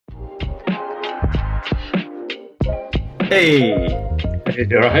Hey, Hey,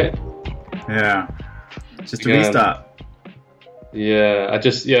 you alright? yeah, just a Yeah, restart.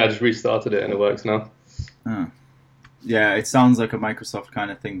 I just restarted it and it works now. Oh. Yeah, it sounds like a Microsoft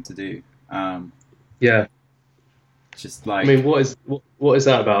kind of thing to do. Um, Yeah, just I mean, like, what is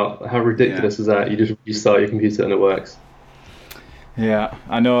that about? How yeah, ridiculous is that? You just restart your computer and it works. yeah.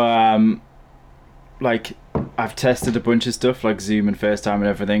 I know. Like, I've tested a bunch of stuff like Zoom and FaceTime and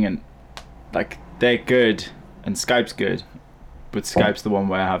everything, and like they're good, and Skype's good, but Skype's the one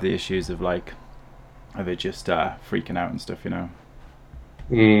where I have the issues of it just freaking out and stuff.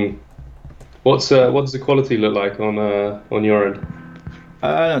 Hmm. What does the quality look like on your end?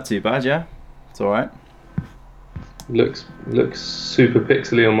 Not too bad. Yeah, it's all right. Looks super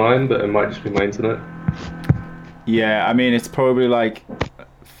pixely on mine, but it might just be my internet. Yeah, I mean it's probably like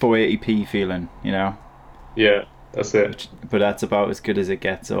 480p feeling. Yeah, that's it. But that's about as good as it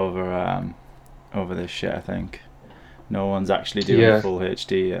gets over this shit. I think no one's actually doing Yeah, full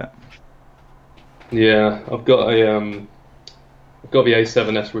HD yet. yeah. I've got the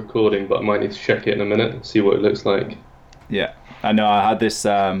A7S recording, but I might need to check it in a minute and see what it looks like. Yeah, I know. I had this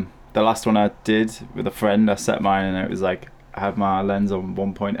the last one I did with a friend. I set mine and it was like I had my lens on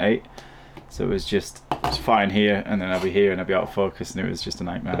 1.8, so it's fine here, and then I'll be here and I'll be out of focus, and it was just a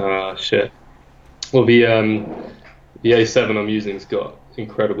nightmare. Ah, shit. Well, the A7 I'm using's got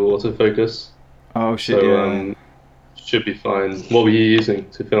incredible autofocus, Oh shit! so Yeah, should be fine. What were you using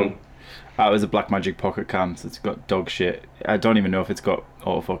to film? that was a Blackmagic Pocket Cam, so it's got dog shit. I don't even know if it's got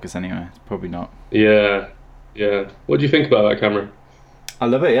autofocus anyway. It's probably not. Yeah, yeah. What do you think about that camera? I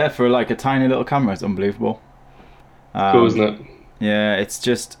love it. Yeah, for like a tiny little camera, it's unbelievable. Cool, isn't Um, it? Yeah, it's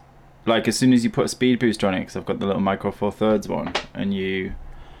just like as soon as you put a speed booster on it, because I've got the little Micro Four Thirds one, and you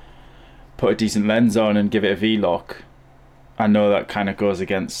put a decent lens on and give it a V lock. I know that kind of goes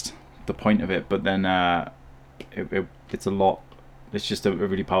against the point of it, but then it's a lot. It's just a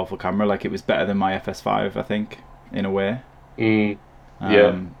really powerful camera. Like it was better than my FS5, I think, in a way. Mm,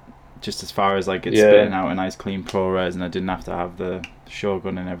 yeah, Um, just as far as like it's yeah, spitting out a nice clean ProRes, and I didn't have to have the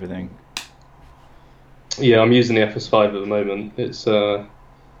Shogun and everything. yeah. I'm using the FS5 at the moment.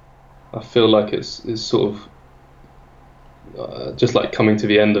 I feel like it's sort of just like coming to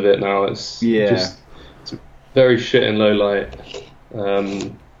the end of it now. Yeah. It's very shit in low light.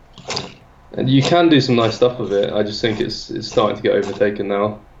 Um, and you can do some nice stuff with it. I just think it's starting to get overtaken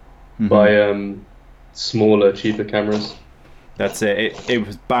now Hmm. by smaller, cheaper cameras. That's it. It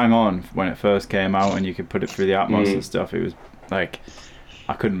was bang on when it first came out, and you could put it through the Atmos and Mm, stuff. It was like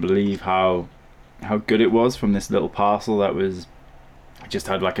I couldn't believe how good it was from this little parcel that was it just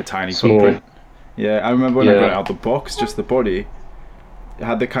had like a tiny small. footprint. Yeah, I remember when I got it Yeah, out the box, just the body. It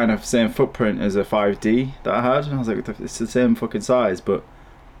had the kind of same footprint as a 5D that I had, and I was like, it's the same fucking size, but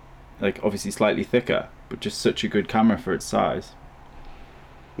like obviously slightly thicker, but just such a good camera for its size.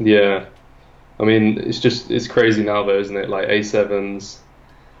 yeah. I mean, it's crazy now though, isn't it? Like A7s,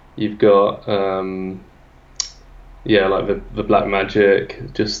 you've got yeah, like the Black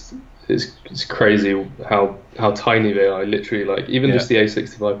Magic. Just it's crazy how tiny they are. Literally, like even Yeah, just the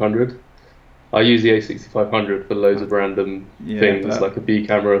A6500. I use the A6500 for loads of random yeah, things, but like a B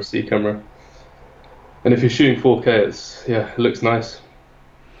camera or C camera. And if you're shooting 4K, it looks nice.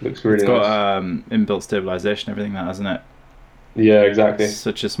 Looks it's really got nice. inbuilt stabilization, everything that, hasn't it? Yeah, exactly.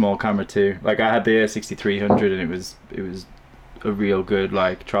 Such a small camera too. Like I had the A6300, and it was a real good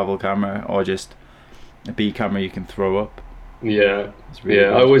like travel camera, or just a B camera you can throw up. Yeah, It's really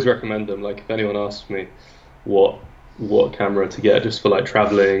yeah. I good. always recommend them. Like if anyone asks me what what camera to get just for like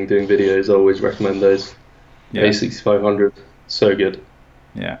traveling, doing videos, I always recommend those. Yeah, A6500, so good.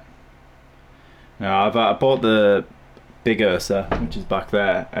 yeah. No, I bought the big Ursa, which is back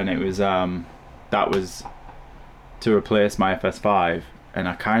there, and it was that was to replace my FS5, and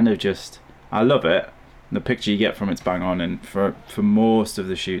I kind of just I love it. The picture you get from it's bang on, and for most of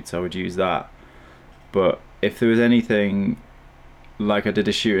the shoots I would use that. But if there was anything like I did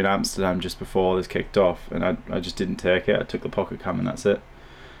a shoot in Amsterdam just before this kicked off, and I just didn't take it. I took the pocket cam and that's it,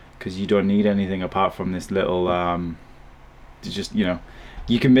 because you don't need anything apart from this little to just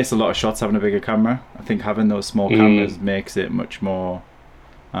you can miss a lot of shots having a bigger camera. I think having those small Mm, cameras makes it much more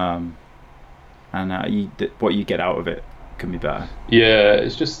um, and what you get out of it can be better. yeah,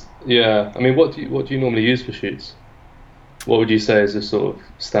 it's just yeah. I mean, what do you normally use for shoots? What would you say is a sort of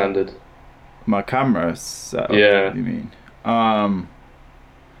standard? My camera setup, Yeah, you mean? Um,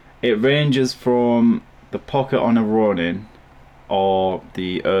 it ranges from the pocket on a Ronin, or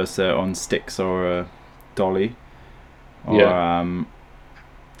the Ursa on sticks or a dolly, or yeah,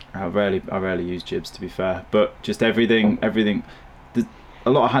 I rarely use jibs, to be fair, but just everything. A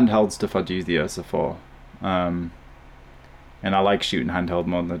lot of handheld stuff I'd use the Ursa for, um, And I like shooting handheld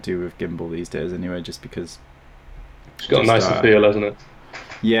more than I do with gimbal these days anyway, just because. It's got a nicer feel, hasn't it?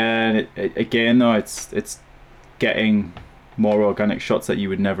 Yeah, and again though, it's getting more organic shots that you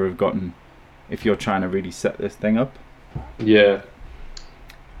would never have gotten if you're trying to really set this thing up. Yeah.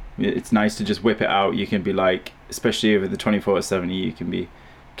 It's nice to just whip it out. You can be like, especially with the 24-70, you can be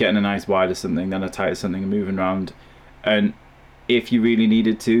getting a nice wide or something, then a tight or something, and moving around. And if you really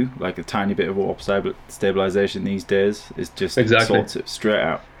needed to, like a tiny bit of warp stabilization these days is just sort it straight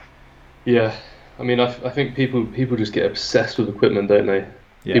out. Yeah, I mean, I think people just get obsessed with equipment, don't they?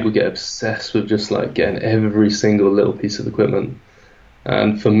 Yeah. People get obsessed with just like getting every single little piece of equipment.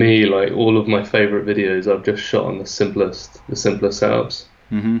 And for me, like all of my favorite videos, I've just shot on the simplest setups.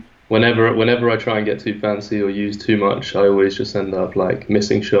 Mm-hmm. Whenever I try and get too fancy or use too much, I always just end up like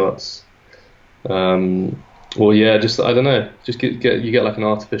missing shots. Or yeah, just I don't know, just you get like an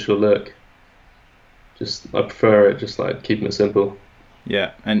artificial look. Just I prefer it, just like keeping it simple.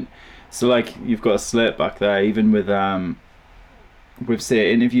 Yeah, and so like you've got a slate back there, even with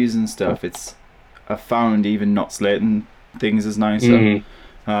say interviews and stuff. I found even not slating things is nicer.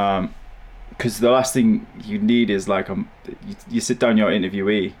 Because the last thing you need is like you sit down your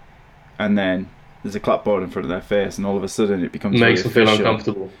interviewee, and then there's a clapboard in front of their face, and all of a sudden it becomes makes them feel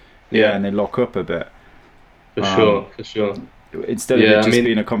uncomfortable. Yeah, and they lock up a bit. For sure. Instead of it just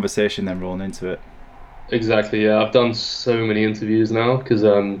being a conversation, then rolling into it. Exactly. Yeah, I've done so many interviews now because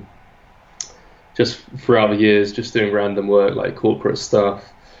just throughout the years, just doing random work like corporate stuff,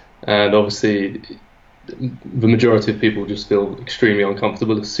 and obviously the majority of people just feel extremely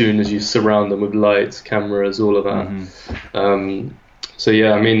uncomfortable as soon as you surround them with lights, cameras, all of that. Mm-hmm. So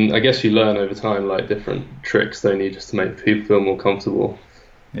yeah, I mean, I guess you learn over time like different tricks, don't you, just to make people feel more comfortable.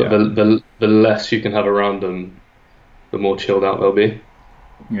 But the less you can have around them, the more chilled out they'll be.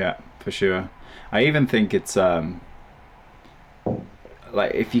 Yeah, for sure. I even think it's like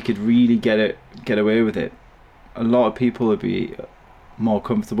if you could really get away with it, a lot of people would be more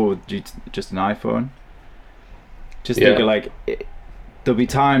comfortable with just an iPhone. Just think of like there'll be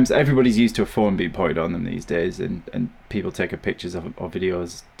times everybody's used to a phone being pointed on them these days, and people take pictures of or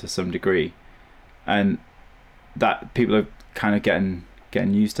videos to some degree, and that people are kind of getting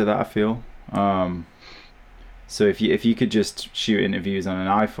used to that, I feel. So if you could just shoot interviews on an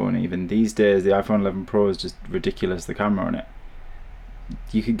iPhone, even these days, the iPhone 11 Pro is just ridiculous, the camera on it.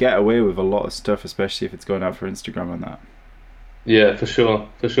 You could get away with a lot of stuff, especially if it's going out for Instagram and that. Yeah, for sure.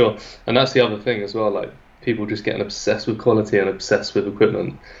 And that's the other thing as well, like people just getting obsessed with quality and obsessed with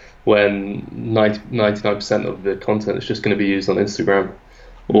equipment when 99% of the content is just going to be used on Instagram.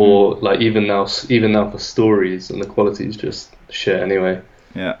 Mm-hmm. Or like even now for stories, and the quality is just shit anyway.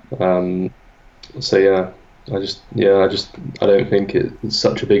 Yeah. So yeah, I don't think it's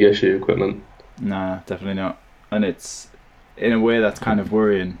such a big issue, equipment. Nah, definitely not. And it's in a way that's kind of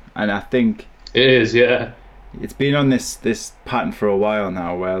worrying. And I think it is, yeah. It's been on this pattern for a while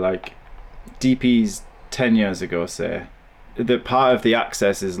now, where like DPs 10 years ago, say, the part of the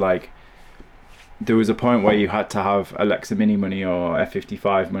access is like there was a point where you had to have Alexa Mini money or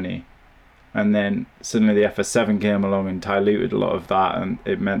F55 money, and then suddenly the FS7 came along and diluted a lot of that, and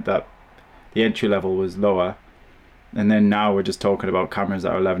it meant that the entry level was lower. And then now we're just talking about cameras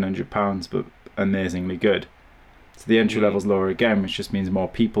that are £1,100 but amazingly good. So the entry level's lower again, which just means more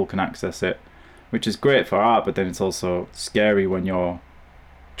people can access it, which is great for art, but then it's also scary when you're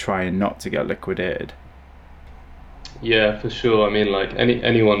trying not to get liquidated. Yeah, for sure. I mean, like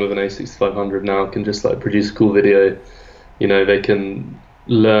anyone with an A6500 now can just like produce a cool video. You know, they can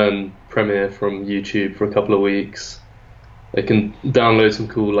learn Premiere from YouTube for a couple of weeks. They can download some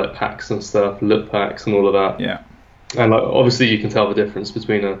cool like packs and stuff, look packs and all of that. Yeah. And like obviously you can tell the difference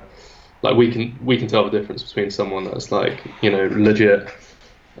between we can tell the difference between someone that's like, you know, legit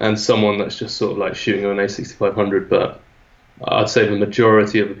and someone that's just sort of like shooting on an A6500. But I'd say the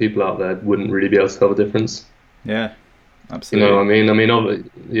majority of the people out there wouldn't really be able to tell the difference. Yeah, absolutely. You know what I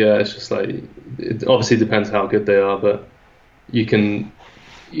mean? Yeah, it's just like it obviously depends how good they are, but you can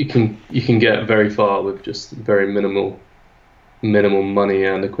get very far with just very minimal money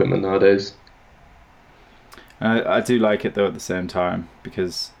and equipment nowadays. I do like it though at the same time,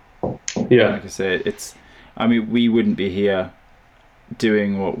 because yeah, like I say, we wouldn't be here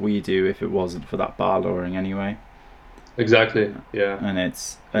doing what we do if it wasn't for that bar lowering anyway. Exactly. Yeah. And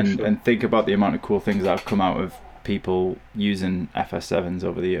and think about the amount of cool things that have come out of people using FS7s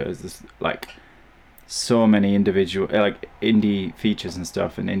over the years. There's like so many individual like indie features and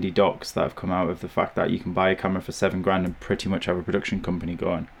stuff and indie docs that have come out of the fact that you can buy a camera for $7,000 and pretty much have a production company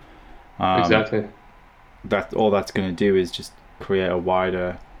going. Exactly. That all that's going to do is just create a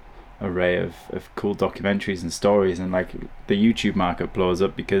wider array of cool documentaries and stories, and like the YouTube market blows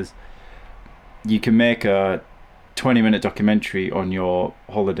up because you can make a 20-minute documentary on your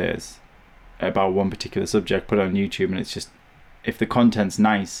holidays about one particular subject, put it on YouTube, and it's just, if the content's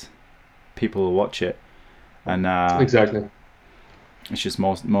nice, people will watch it, and Exactly. it's just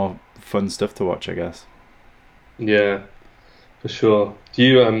more fun stuff to watch, I guess. Yeah, for sure. Do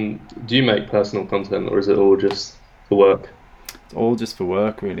you make personal content, or is it all just for work? It's all just for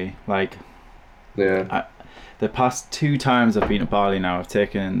work, really. Like, Yeah. the past 2 times I've been to Bali now, I've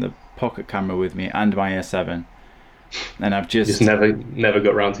taken the pocket camera with me and my A7, and I've Just never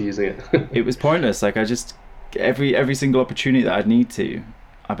got around to using it. it was pointless. Like, I just, every single opportunity that I'd need to,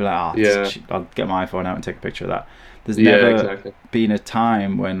 I'd be like, Yeah. I'll get my iPhone out and take a picture of that. There's Yeah, never exactly. been a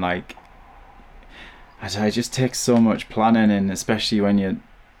time when, like, I don't know, it just takes so much planning, and especially when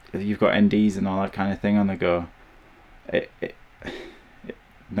you've got NDs and all that kind of thing on the go.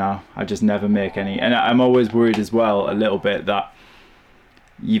 No, I just never make any, and I'm always worried as well a little bit that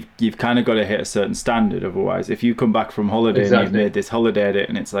you've kind of got to hit a certain standard, otherwise if you come back from holiday and you've Exactly. made this holiday edit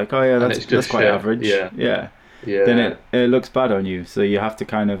and it's like, oh yeah, And that's it's just quite shit. average, Yeah. then Yeah. it looks bad on you, so you have to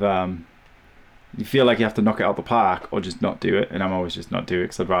kind of you feel like you have to knock it out the park or just not do it, and I'm always just not do it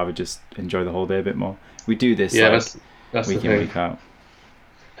because I'd rather just enjoy the whole day a bit more. We do this Yeah, like that's the week in, thing. week out.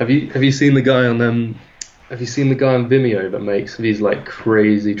 Have you seen the guy on Vimeo that makes these like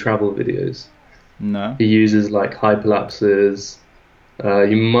crazy travel videos? No. He uses like hyperlapses.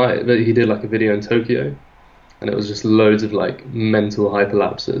 He did like a video in Tokyo, and it was just loads of like mental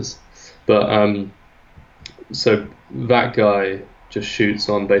hyperlapses. But so that guy just shoots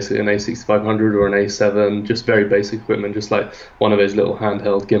on basically an A6500 or an A7, just very basic equipment, just like one of those little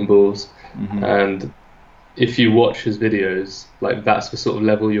handheld gimbals. Mhm. And if you watch his videos, like that's the sort of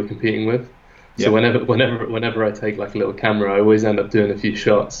level you're competing with. So Yeah. whenever I take like a little camera, I always end up doing a few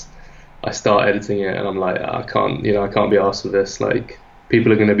shots. I start editing it, and I'm like, I can't be arsed with this. Like,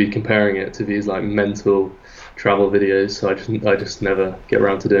 people are going to be comparing it to these like mental travel videos, so I just never get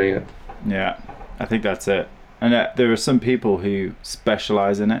around to doing it. Yeah, I think that's it. And there are some people who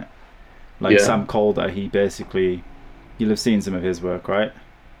specialize in it, like Yeah. Sam Calder. He basically, you'll have seen some of his work, right?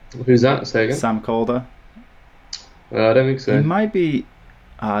 Who's that? Say again. Sam Calder. I don't think He so. might be.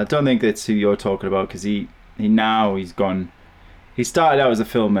 I don't think that's who you're talking about, because he's gone. He started out as a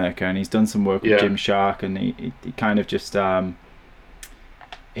filmmaker, and he's done some work with Yeah. Jim Shark, and he kind of just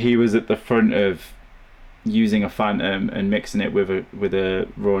he was at the front of using a Phantom and mixing it with a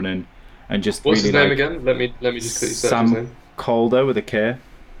Ronin, and just What's really his name like again? Let me just quickly search Sam his name. Calder with a K.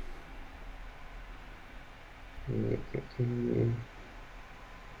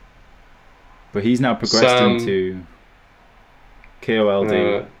 But he's now progressed Sam- into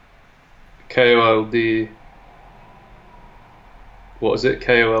KOLD. KOLD. What is it?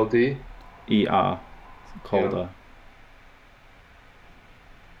 KOLD. ER Calder.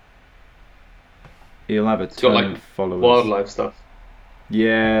 He'll have a got, ton like, of followers. Wildlife stuff.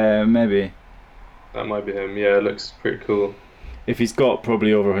 Yeah, maybe. That might be him. Yeah, it looks pretty cool. If he's got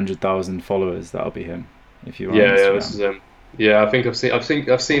probably over 100,000 followers, that'll be him. If you're on Yeah, Instagram. this is him. Yeah, I think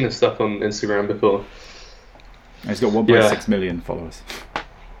I've seen his stuff on Instagram before. He's got 1.6 million followers.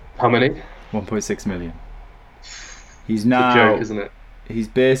 How many? 1.6 million. He's It's a now. joke, isn't it? He's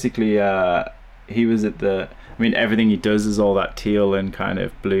basically. He was at the. I mean, everything he does is all that teal and kind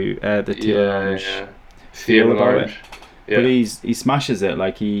of blue. The teal and orange feel Teal and about orange. it. But he smashes it.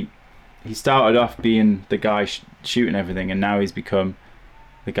 Like he started off being the guy shooting everything, and now he's become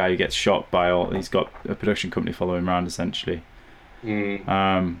the guy who gets shot by all. He's got a production company following him around, essentially.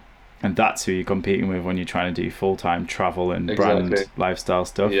 And that's who you're competing with when you're trying to do full-time travel and brand Exactly. lifestyle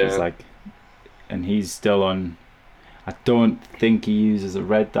stuff. Yeah. It's like, and he's still on. I don't think he uses a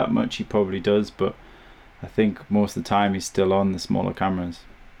red that much. He probably does, but I think most of the time he's still on the smaller cameras.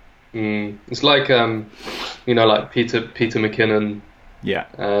 It's like like Peter McKinnon Yeah,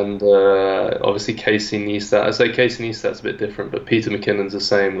 and obviously Casey Neistat. I say Casey Neistat's a bit different, but Peter McKinnon's the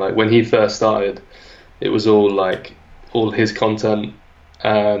same. Like when he first started, it was all his content,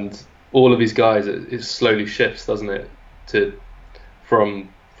 and all of these guys. It slowly shifts, doesn't it, from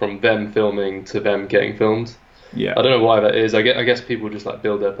them filming to them getting filmed. yeah. I don't know why that is. I guess people just like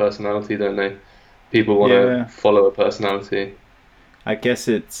build their personality, don't they? People want to Yeah. follow a personality. I guess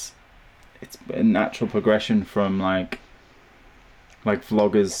it's a natural progression from like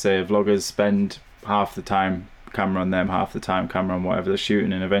vloggers. Say vloggers spend half the time camera on them, half the time camera on whatever they're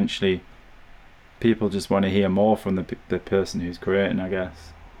shooting, and eventually people just want to hear more from the person who's creating, I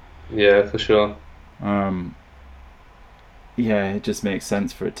guess. Yeah, for sure. Yeah, it just makes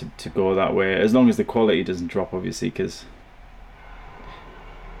sense for it to go that way, as long as the quality doesn't drop, obviously, because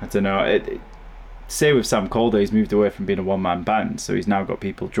I don't know. Say with Sam Calder, he's moved away from being a one-man band, so he's now got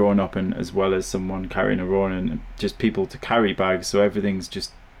people drawn up, and as well as someone carrying a Ronin, and just people to carry bags. So everything's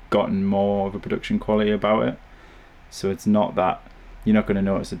just gotten more of a production quality about it. So it's not that you're not going to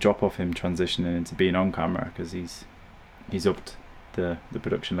notice a drop off him transitioning into being on camera, because he's upped the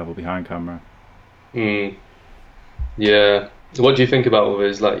production level behind camera. Yeah. What do you think about all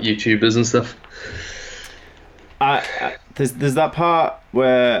those like YouTubers and stuff? There's that part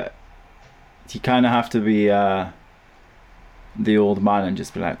where you kind of have to be the old man and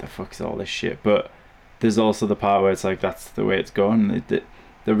just be like, the fuck is all this shit? But there's also the part where it's like, that's the way it's going.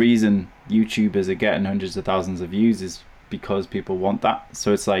 The reason YouTubers are getting hundreds of thousands of views is because people want that.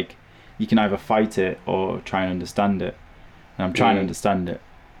 So it's like, you can either fight it or try and understand it. And I'm trying to understand it.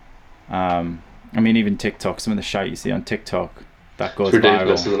 I mean, even TikTok, some of the shite you see on TikTok, that goes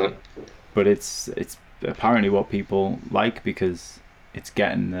ridiculous, viral. isn't it? But it's apparently what people like, because it's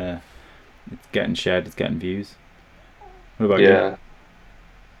getting shared, it's getting views. What about you?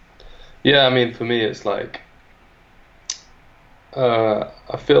 Yeah, I mean, for me, it's like, I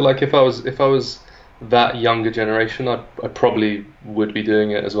feel like if I was that younger generation, I probably would be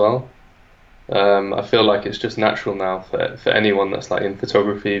doing it as well. I feel like it's just natural now for anyone that's like in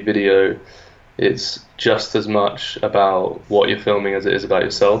photography, video. It's just as much about what you're filming as it is about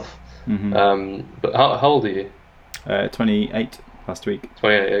yourself. But how old are you? 28 last week.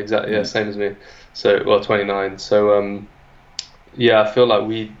 28, exactly. Yeah, same as me. So, well, 29. So, yeah, I feel like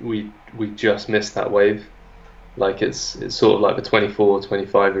we just missed that wave. Like it's sort of like the 24,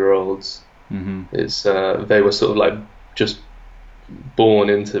 25-year-olds. It's they were sort of like just born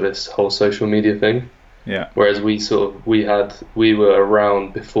into this whole social media thing. Yeah. Whereas we were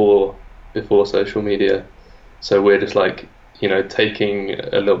around before social media, so we're just like, you know, taking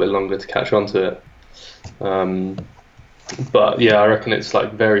a little bit longer to catch on to it. But yeah, I reckon it's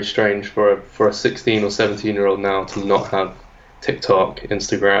like very strange for a 16 or 17-year-old now to not have TikTok,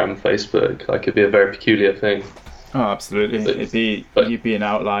 Instagram, Facebook. Like, it'd be a very peculiar thing. Oh, absolutely. You'd be an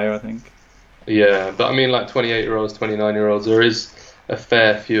outlier, I think. Yeah, but I mean, like 28-year-olds, 29-year-olds, there is a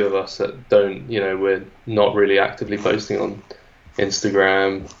fair few of us that don't, you know, we're not really actively posting on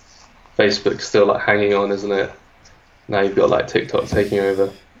Instagram. Facebook's still like hanging on, isn't it? Now you've got like TikTok taking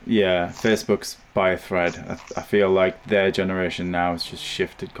over. Yeah, Facebook's by a thread. I feel like their generation now has just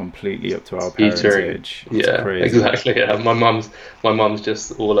shifted completely up to our parents' age. It's crazy. Exactly. Yeah, my mum's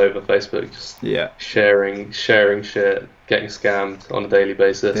just all over Facebook, just sharing shit, getting scammed on a daily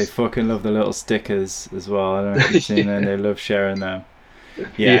basis. They fucking love the little stickers as well. I don't know if you've seen them. They love sharing them.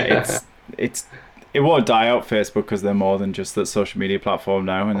 Yeah. It won't die out, Facebook, because they're more than just that social media platform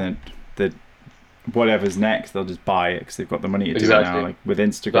now, and then whatever's next, they'll just buy it because they've got the money to do it now. Like with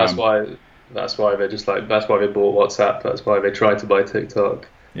Instagram, that's why they bought WhatsApp. That's why they tried to buy TikTok.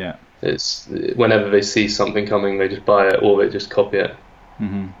 Yeah, it's whenever they see something coming, they just buy it, or they just copy it.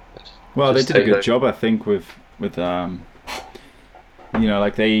 Well, they did a good job, I think, with you know,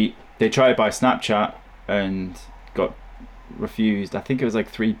 like they tried to buy Snapchat and got refused. I think it was like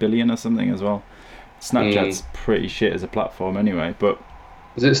 3 billion or something as well. Snapchat's pretty shit as a platform anyway, but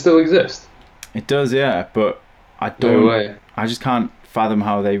does it still exist? It does, yeah, but I just can't fathom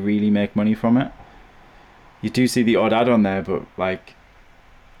how they really make money from it. You do see the odd ad on there, but like,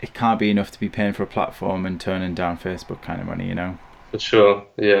 it can't be enough to be paying for a platform and turning down Facebook kind of money, you know? For sure,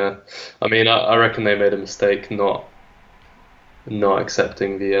 yeah. I mean, I reckon they made a mistake not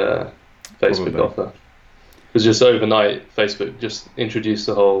accepting the Facebook offer. Because just overnight, Facebook just introduced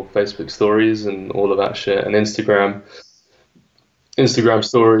the whole Facebook stories and all of that shit, and Instagram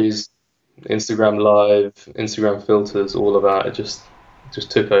stories, Instagram Live, Instagram filters, all of that. It just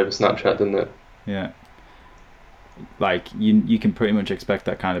took over Snapchat, didn't it? Yeah. Like, you can pretty much expect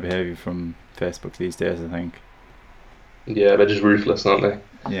that kind of behavior from Facebook these days, I think. Yeah, they're just ruthless, aren't they?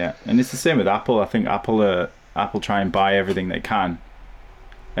 Yeah, and it's the same with Apple. I think Apple try and buy everything they can,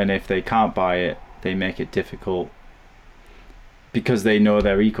 and if they can't buy it, they make it difficult. Because they know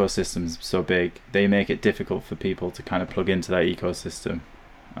their ecosystem's so big, they make it difficult for people to kind of plug into that ecosystem.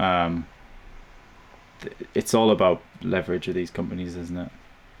 It's all about leverage of these companies, isn't it?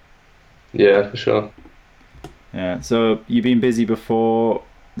 Yeah, for sure. Yeah, so you've been busy before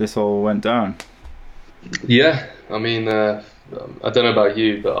this all went down? Yeah, I mean, I don't know about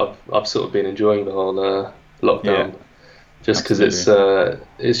you, but I've sort of been enjoying the whole lockdown, just because it's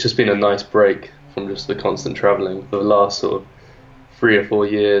just been a nice break from just the constant traveling. For the last sort of 3 or 4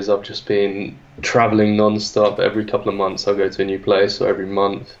 years, I've just been traveling non-stop. Every couple of months I'll go to a new place, or every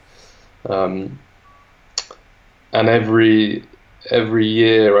month, and every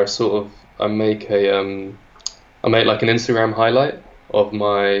year I make like an Instagram highlight of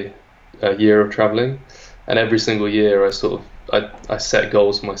my year of traveling, and every single year I set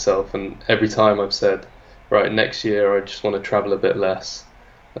goals for myself, and every time I've said, right, next year I just want to travel a bit less,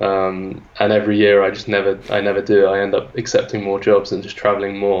 and every year I never do. I end up accepting more jobs and just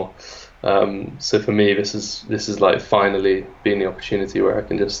traveling more. So for me, this is like finally being the opportunity where I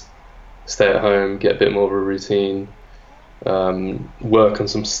can just stay at home, get a bit more of a routine, work on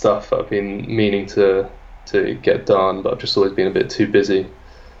some stuff that I've been meaning to get done, but I've just always been a bit too busy.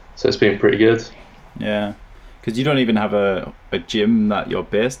 So it's been pretty good. Yeah, because you don't even have a gym that you're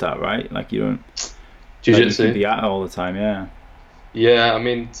based at, right? Like you don't. Jiu-jitsu. You can be at it all the time, yeah. Yeah, I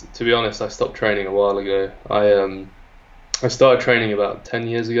mean, to be honest, I stopped training a while ago. I started training about 10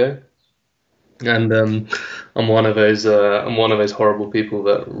 years ago, and I'm one of those horrible people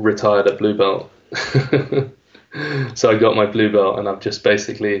that retired at blue belt. So I got my blue belt, and I've just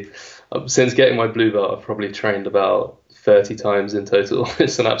basically, since getting my blue belt, I've probably trained about 30 times in total.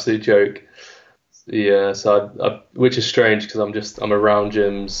 It's an absolute joke. Yeah, so which is strange because I'm around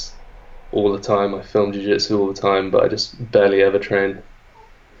gyms all the time. I film jiu-jitsu all the time, but I just barely ever train.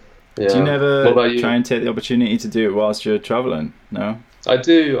 Yeah. Do you What never about you? try and take the opportunity to do it whilst you're traveling? No? I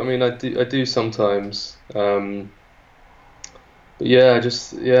do. I mean, I do sometimes. But I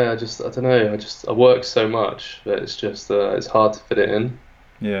don't know. I work so much that it's hard to fit it in.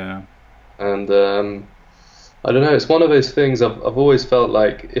 Yeah. And I don't know. It's one of those things. I've always felt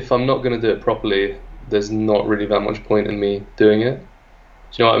like if I'm not going to do it properly, there's not really that much point in me doing it.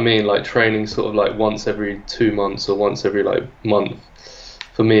 Do you know what I mean? Like training sort of like once every 2 months or once every like month.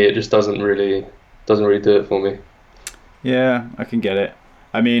 For me, it just doesn't really do it for me. Yeah, I can get it.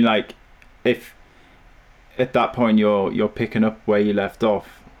 I mean, like, if at that point you're picking up where you left off,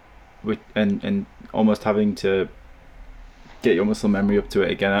 and almost having to get your muscle memory up to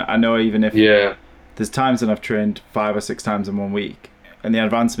it again. I know even if there's times when I've trained 5 or 6 times in 1 week, and the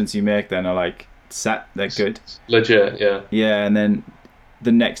advancements you make then are like set, they're good. Legit, yeah. Yeah, and then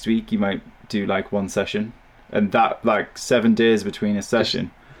the next week you might do like 1 session, and that like 7 days between a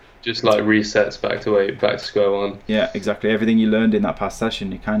session. Just like resets back to square one. Yeah, exactly. Everything you learned in that past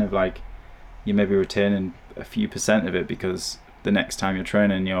session, you kind of like, you may be retaining a few % of it because the next time you're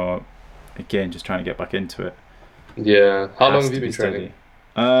training, you're again just trying to get back into it. Yeah. How long have you been training?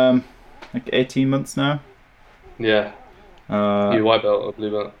 Like 18 months now. Yeah. You white belt or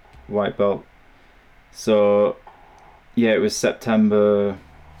blue belt? White belt. So, yeah, it was September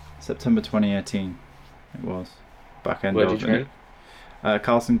 2018. It was back end. Where did you train?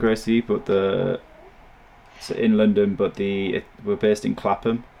 Carlson Gracie, but it's in London, but we're based in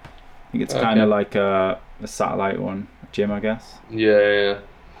Clapham. I think it's kind of like a satellite one, gym, I guess. Yeah.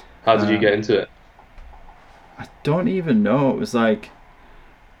 How did you get into it? I don't even know. It was like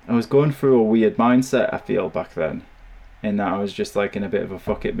I was going through a weird mindset, I feel, back then, in that I was just like in a bit of a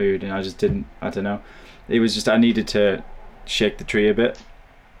fuck it mood, and I just didn't. I don't know. It was just I needed to shake the tree a bit,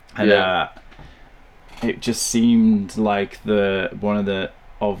 and it just seemed like one of the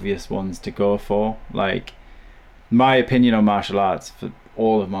obvious ones to go for. Like, my opinion on martial arts for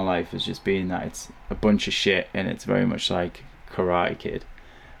all of my life has just been that it's a bunch of shit, and it's very much like Karate Kid.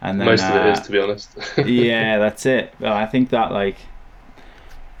 And then, most of it is, to be honest. Yeah, that's it. I think that like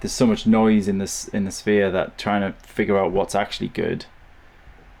there's so much noise in the sphere that trying to figure out what's actually good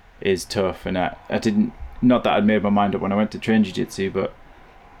is tough. And I didn't, not that I'd made my mind up when I went to train jiu-jitsu, but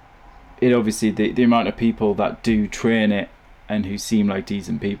it obviously the amount of people that do train it and who seem like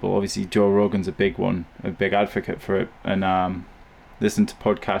decent people. Obviously Joe Rogan's a big one, a big advocate for it, and listen to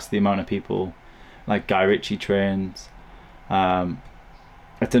podcasts. The amount of people like Guy Ritchie trains. I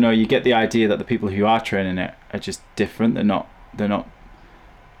don't know. You get the idea that the people who are training it are just different. They're not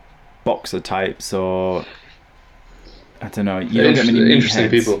boxer types, or I don't know. You don't get many interesting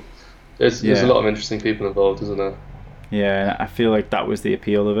meatheads. people. There's a lot of interesting people involved, isn't there? Yeah, I feel like that was the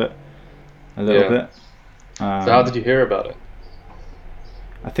appeal of it, a little bit. So how did you hear about it?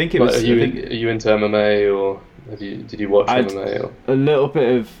 I think it was. Are you into MMA, or did you watch MMA? Or? A little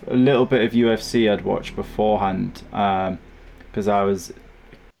bit of UFC I'd watched beforehand, because I was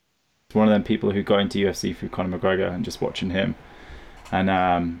one of them people who got into UFC through Conor McGregor and just watching him, and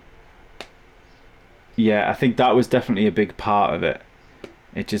I think that was definitely a big part of it.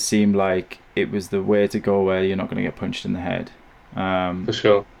 It just seemed like it was the way to go where you're not going to get punched in the head. For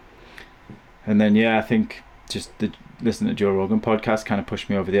sure. And then I think just listening to Joe Rogan podcast kind of pushed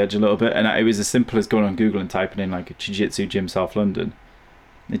me over the edge a little bit, and it was as simple as going on Google and typing in like a jiu-jitsu gym South London.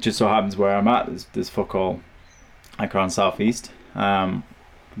 It just so happens where I'm at there's fuck all like around South East.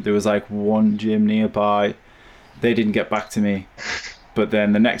 There was like one gym nearby. They didn't get back to me, but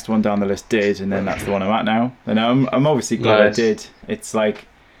then the next one down the list did, and then that's the one I'm at now. And I'm obviously glad I Nice. did. It's like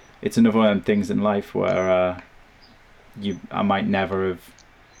it's another one of them things in life where I might never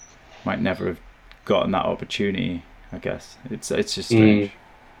have gotten that opportunity. I guess it's just strange.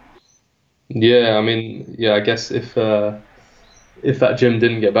 Yeah, I mean, yeah, I guess if that gym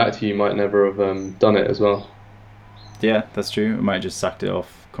didn't get back to you, you might never have done it as well. Yeah, that's true. I might have just sacked it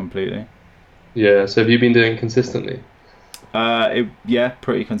off completely. Yeah, so have you been doing it consistently? Yeah,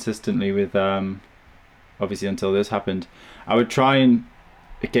 pretty consistently with obviously until this happened. I would try and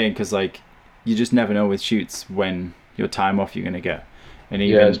again because like you just never know with shoots when your time off you're gonna get, and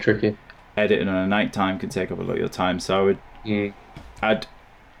Yeah, it's even tricky. editing on a night time can take up a lot of your time. So Mm. I'd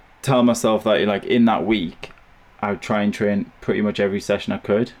tell myself that like in that week I would try and train pretty much every session I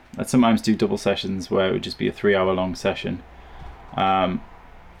could. I'd sometimes do double sessions where it would just be a 3 hour long session.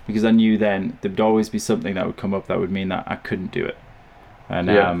 Because I knew then there'd always be something that would come up that would mean that I couldn't do it, and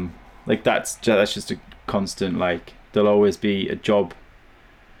Yeah. like that's just a constant. Like there'll always be a job,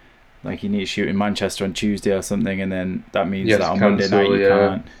 like you need to shoot in Manchester on Tuesday or something, and then that means Yes, that on Monday night cancel, you yeah.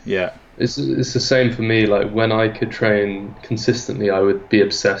 can't. Yeah, It's the same for me. Like when I could train consistently, I would be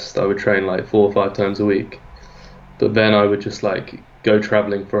obsessed. I would train like 4 or 5 times a week. But then I would just like go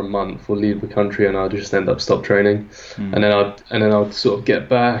traveling for a month or leave the country, and I'd just end up stop training. And then I'd sort of get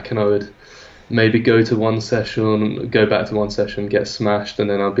back, and I would maybe go to one session, go back to one session, get smashed, and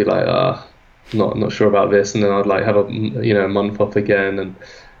then I'd be like, not sure about this, and then I'd like have a month off again, and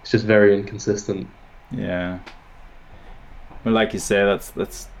it's just very inconsistent. yeah. Well, like you say,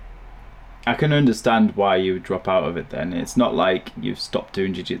 that's. I can understand why you would drop out of it. Then it's not like you've stopped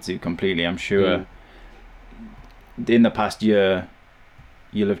doing jiu-jitsu completely. I'm sure in the past year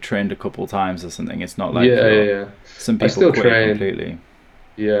you'll have trained a couple times or something. It's not like Yeah. some I people still quit train. completely.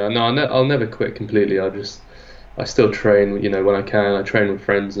 Yeah, no, I'll never quit completely. I still train, when I can. I train with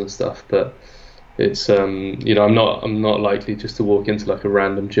friends and stuff, but it's I'm not likely just to walk into like a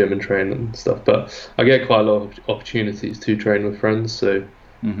random gym and train and stuff. But I get quite a lot of opportunities to train with friends, so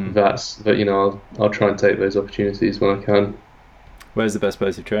I'll try and take those opportunities when I can. Where's the best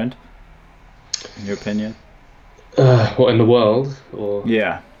place you've trained, in your opinion? What in the world, or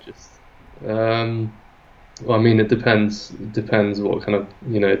Yeah. just well, I mean, it depends. It depends what kind of,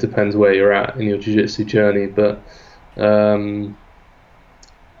 it depends where you're at in your jiu-jitsu journey, but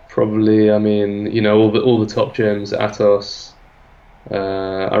probably, I mean, all the top gyms, Atos,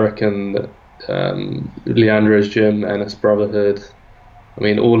 I reckon that Leandro's gym, NS Brotherhood. I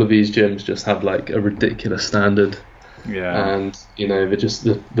mean, all of these gyms just have like a ridiculous standard, Yeah. and they're just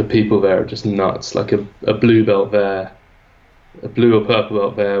the people there are just nuts. Like a blue belt there, a blue or purple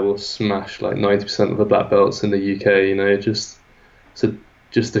belt there will smash like 90% of the black belts in the UK.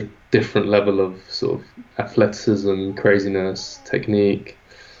 Just a different level of sort of athleticism, craziness, technique.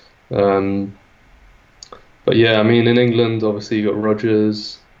 But yeah, I mean, in England, obviously you got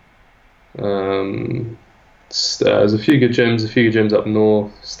Rogers. There's a few good gyms up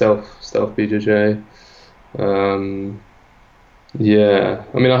north. Stealth BJJ. Yeah,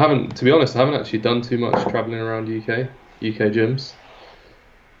 I mean, to be honest, I haven't actually done too much traveling around UK gyms.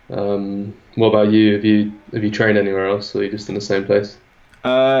 What about you? Have you trained anywhere else, or are you just in the same place?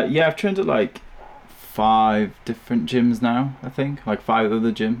 Yeah, I've trained at like 5 different gyms now. I think like 5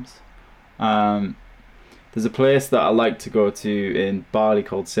 other gyms. There's a place that I like to go to in Bali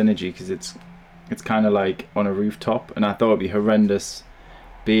called Synergy because it's kind of like on a rooftop, and I thought it'd be horrendous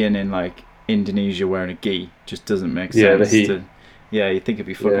being in like Indonesia wearing a gi. Just doesn't make sense. Yeah, the heat. You think it'd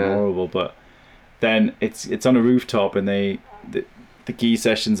be fucking Yeah. horrible, but then it's on a rooftop, and the gi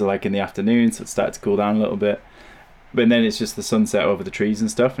sessions are like in the afternoon, so it starts to cool down a little bit. But then it's just the sunset over the trees and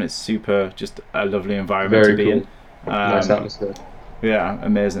stuff, and it's super, just a lovely environment Very to be cool. in. Nice atmosphere. Yeah,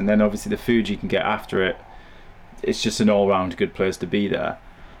 amazing. Then obviously the food you can get after it, it's just an all-round good place to be there.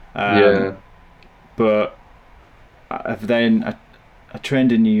 Yeah. But I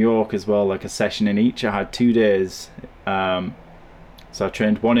trained in New York as well, like a session in each. I had 2 days. So I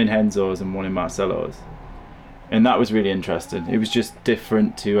trained one in Henzo's and one in Marcelo's. And that was really interesting. It was just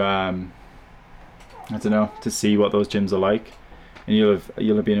different to, I don't know, to see what those gyms are like. And you'll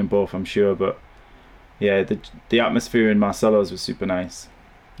have been in both, I'm sure. But yeah, the atmosphere in Marcelo's was super nice.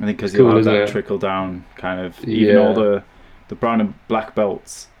 I think because It's cool, you'll have isn't that it? trickle down kind of, even Yeah. all the brown and black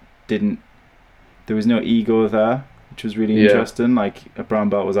belts there was no ego there, which was really Yeah. interesting. Like a brown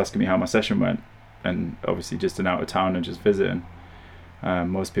belt was asking me how my session went, and obviously just an out of town and just visiting.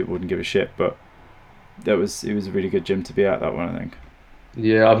 Most people wouldn't give a shit, but it was a really good gym to be at, that one, I think.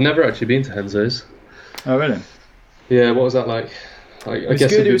 Yeah, I've never actually been to Henzo's. Oh really? Yeah, what was that like? I was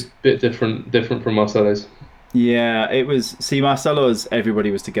guess good, it it was was- a bit different from Marcelo's. Yeah, it was. See, Marcelo's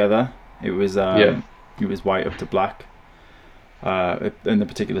everybody was together. It was Yeah. it was white up to black. In the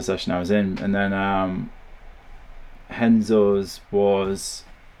particular session I was in, and then Henzo's was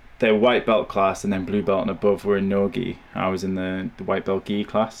their white belt class, and then blue belt and above were in no gi. I was in the white belt gi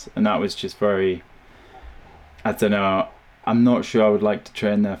class, and that was just very. I don't know. I'm not sure I would like to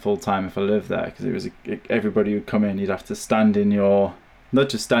train there full time if I lived there, because it was everybody would come in. You'd have to stand in your, not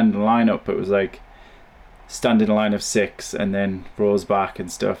just stand in the lineup, but it was like stand in a line of 6 and then rows back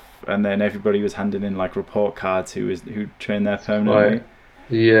and stuff, and then everybody was handing in like report cards who trained there permanently. Right.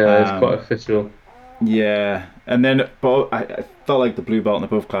 Yeah, it's quite official. Yeah, and then but I felt like the blue belt and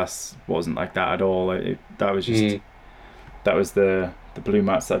above class wasn't like that at all. That was just that was the blue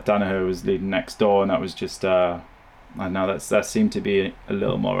mats that Danaher was leading next door, and that was just I don't know, that seemed to be a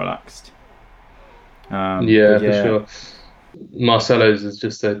little more relaxed. Yeah, for sure. Marcelo's is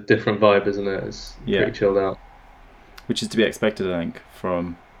just a different vibe, isn't it? It's pretty chilled out. Which is to be expected, I think.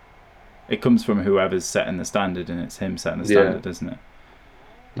 It comes from whoever's setting the standard, and it's him setting the standard, isn't it?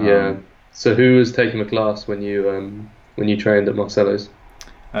 Yeah. So who was taking the class when you trained at Marcelo's?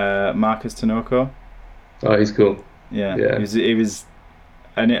 Marcus Tinoco. Oh, he's cool. Yeah. He was,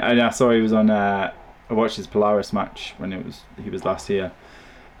 and I saw he was on. I watched his Polaris match when he was last year.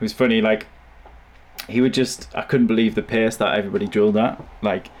 It was funny, like he would I couldn't believe the pace that everybody drilled at.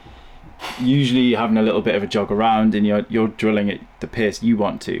 Like usually you're having a little bit of a jog around and you're drilling at the pace you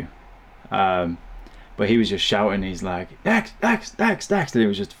want to. But he was just shouting. He's like, next, and it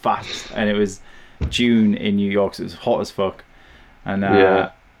was just fast. And it was June in New York, so it was hot as fuck. And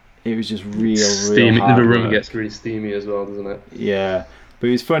it was just real steamy. Hard the room work. Gets really steamy as well, doesn't it? Yeah. But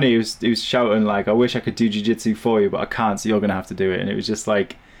it was funny. He was shouting like, I wish I could do jiu-jitsu for you, but I can't, so you're going to have to do it. And it was just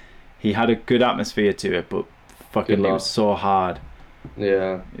like, he had a good atmosphere to it, but fucking it was so hard.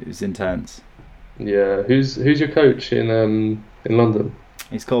 Yeah. It was intense. Yeah. Who's your coach in London?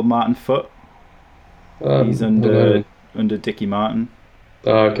 He's called Martin Foote. He's under Dickie Martin.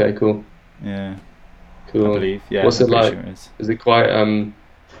 Oh, okay, cool. Yeah. Cool. I believe. Yeah. What's it like? Sure is it quite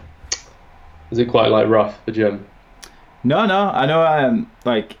like rough, the gym? No, I know.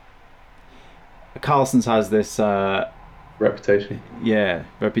 Like Carlson's has this reputation. Yeah,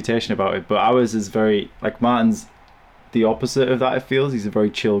 reputation about it. But ours is very like Martin's the opposite of that. It feels he's a very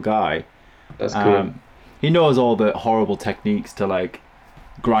chill guy. That's cool. He knows all the horrible techniques to like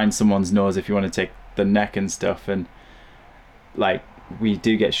grind someone's nose if you want to take the neck and stuff, and like we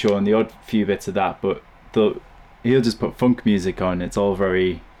do get shown the odd few bits of that, but he'll just put funk music on. It's all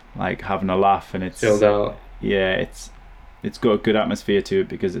very like having a laugh, and it's chilled out. Yeah, it's got a good atmosphere to it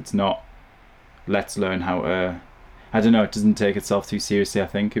because it's not let's learn how to, I don't know, it doesn't take itself too seriously. I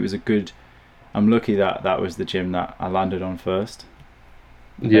think it was I'm lucky that was the gym that I landed on first.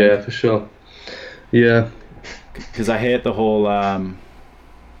 Yeah, for sure. Yeah, because I hate the whole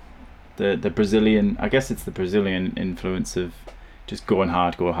the Brazilian, I guess it's the Brazilian influence of just going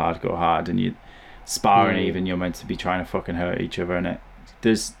hard, and you sparring even, you're meant to be trying to fucking hurt each other, and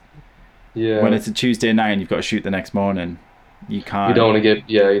when it's a Tuesday night and you've got to shoot the next morning, you can't. You don't want to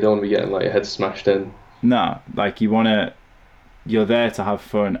be getting like your head smashed in. No, like you're there to have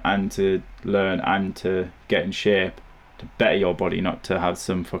fun and to learn and to get in shape, to better your body, not to have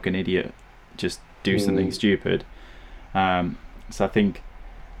some fucking idiot just do something stupid. So I think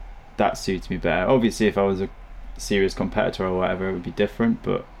that suits me better. Obviously, if I was a serious competitor or whatever, it would be different.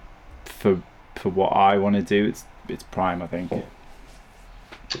 But for what I want to do, it's prime, I think.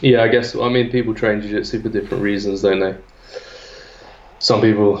 Yeah, I guess. I mean, people train jiu-jitsu for different reasons, don't they? Some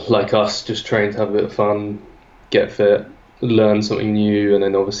people, like us, just train to have a bit of fun, get fit, learn something new, and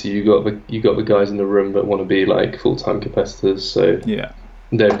then obviously you got the guys in the room that want to be like full-time competitors. So yeah,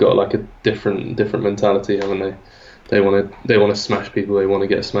 they've got like a different mentality, haven't they? They want to smash people. They want to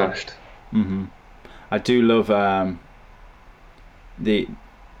get smashed. Mm-hmm. I do love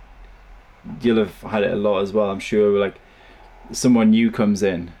you'll have had it a lot as well, I'm sure. Like someone new comes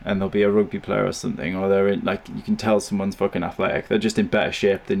in and they'll be a rugby player or something, or they're in, like, you can tell someone's fucking athletic. They're just in better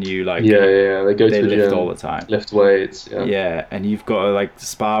shape than you. Like yeah. They go to the lift gym all the time, lift weights. Yeah, and you've got to like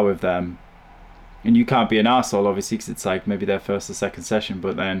spar with them, and you can't be an arsehole obviously because it's like maybe their first or second session,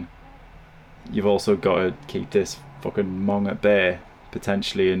 but then you've also got to keep this fucking mong at bay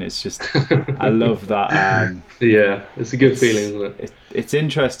potentially, and it's just I love that. Yeah, it's a good feeling, isn't it? It's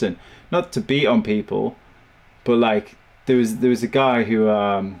interesting, not to beat on people, but like there was a guy who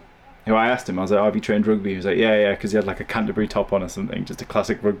I asked him, I was like, oh, have you trained rugby? He was like, yeah, because he had like a Canterbury top on or something, just a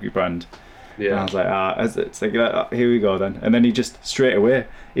classic rugby brand. Yeah. And I was like, it's like, here we go then. And then he just straight away,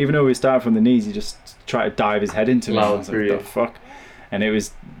 even though we started from the knees, he just tried to dive his head into me. I was like, what the fuck? And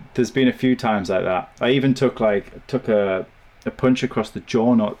there's been a few times like that. I even took a punch across the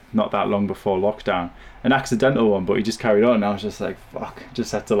jaw not that long before lockdown, an accidental one, but he just carried on. And I was just like, fuck,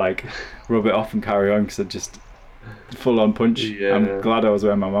 just had to like rub it off and carry on because I just full on punch. Yeah. I'm glad I was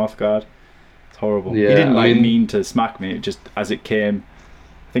wearing my mouth guard. It's horrible. Yeah, He didn't I mean- mean to smack me. It just as it came,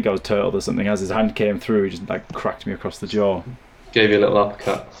 I think I was turtled or something. As his hand came through, he just like cracked me across the jaw. Gave you a little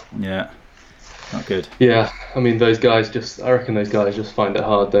uppercut. Yeah, not good. Yeah, I mean, I reckon those guys just find it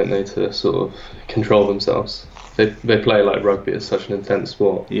hard, don't they, to sort of control themselves. They play like rugby, it's such an intense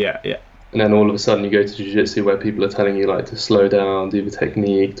sport. Yeah. And then all of a sudden you go to jiu-jitsu where people are telling you like to slow down, do the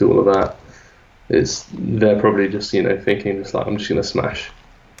technique, do all of that. They're probably just, thinking just like, I'm just going to smash.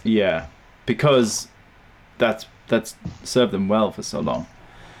 Yeah, because that's served them well for so long.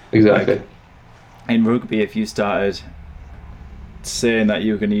 Exactly. Like, in rugby, if you started saying that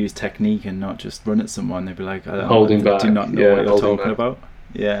you were going to use technique and not just run at someone, they'd be like, I Holding back. do not know Yeah, what you're holding talking back. about.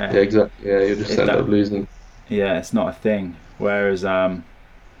 Yeah. Yeah, exactly. Yeah, you'll just If end that- up losing. Yeah, it's not a thing. Whereas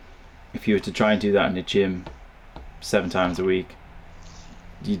if you were to try and do that in the gym 7 times a week,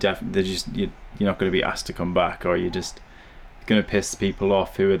 you're not going to be asked to come back, or you're just going to piss people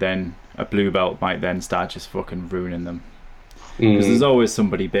off who are then a blue belt might then start just fucking ruining them. Because there's always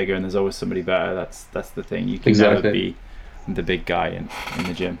somebody bigger and there's always somebody better. That's the thing. You can never Exactly. be the big guy in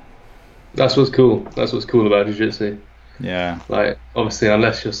the gym. That's what's cool. That's what's cool about jiu-jitsu. Yeah. Like, obviously,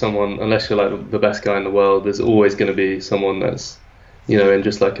 unless you're like the best guy in the world, there's always going to be someone that's, in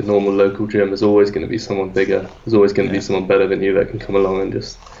just like a normal local gym, there's always going to be someone bigger. There's always going to be someone better than you that can come along and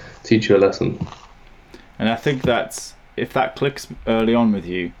just teach you a lesson. And I think if that clicks early on with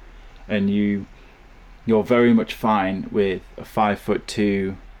you, and you're very much fine with a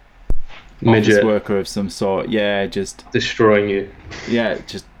 5'2" office Midget worker of some sort. Yeah, just destroying you.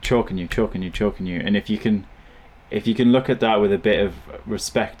 just choking you. And if you can look at that with a bit of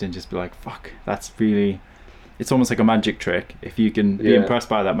respect and just be like, fuck, that's really, it's almost like a magic trick. If you can be Yeah. impressed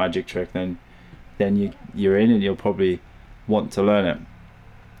by that magic trick, then you're in, and you'll probably want to learn it.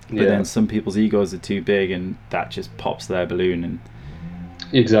 But then some people's egos are too big, and that just pops their balloon, and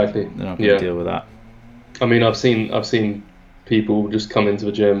Exactly. they're not going to deal with that. I mean, I've seen people just come into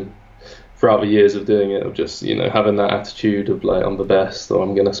the gym throughout the years of doing it, of just having that attitude of like, I'm the best, or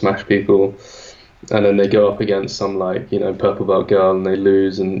I'm gonna smash people, and then they go up against some like purple belt girl and they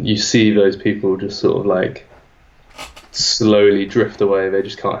lose, and you see those people just sort of like slowly drift away. They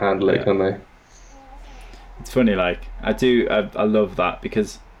just can't handle it, can they? It's funny, like I love that,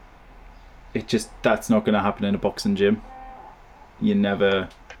 because that's not going to happen in a boxing gym. You're never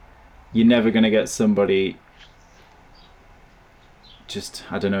going to get somebody just,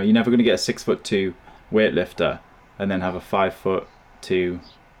 I don't know, you're never going to get a 6'2" weightlifter and then have a 5'2"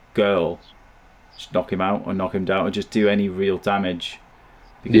 girl just knock him out or knock him down or just do any real damage,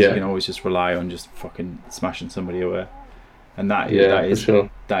 because you can always just rely on just fucking smashing somebody away. And that is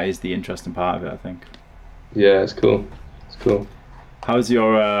the interesting part of it, I think. Yeah, it's cool. How's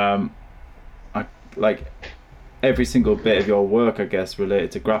your like every single bit of your work, I guess,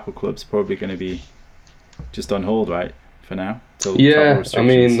 related to grapple clubs probably going to be just on hold, right, for now? Till travel I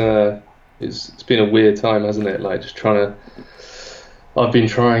restrictions. mean, it's been a weird time, hasn't it? Like, just I've been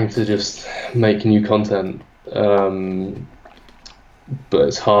trying to just make new content, but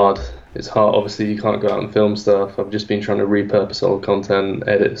it's hard. Obviously, you can't go out and film stuff. I've just been trying to repurpose old content,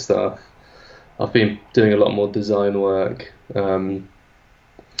 edit stuff. I've been doing a lot more design work.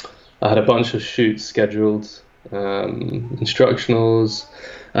 I had a bunch of shoots scheduled, instructionals.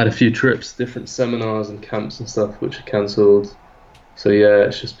 I had a few trips, different seminars and camps and stuff, which are cancelled. So yeah,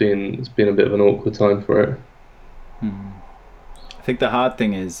 it's been a bit of an awkward time for it. I think the hard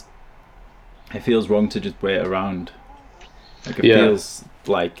thing is, it feels wrong to just wait around. Like it feels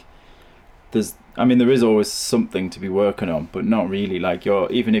like there is always something to be working on, but not really. Like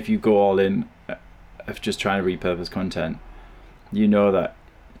even if you go all in of just trying to repurpose content, you know that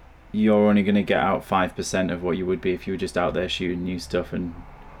you're only going to get out 5% of what you would be if you were just out there shooting new stuff and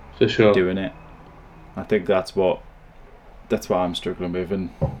For sure. doing it. I think that's what I'm struggling with, and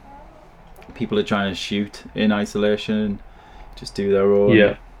people are trying to shoot in isolation and just do their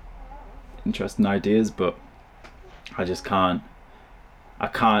own interesting ideas, but I just can't. I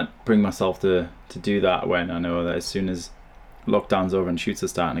can't bring myself to do that when I know that as soon as lockdown's over and shoots are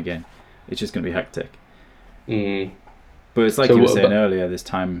starting again, it's just going to be hectic. But it's like you were saying earlier, this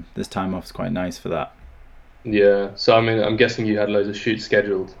time off's quite nice for that. Yeah. So I mean, I'm guessing you had loads of shoots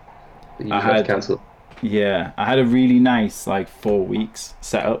scheduled that you had to cancel. Yeah, I had a really nice 4 weeks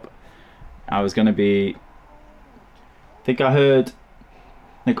set up. I was going to be, I think I heard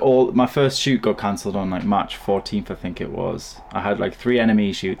like all my first shoot got cancelled on like March 14th, I think it was. I had like 3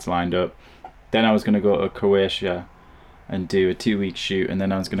 NME shoots lined up. Then I was going to go to Croatia and do a 2-week shoot, and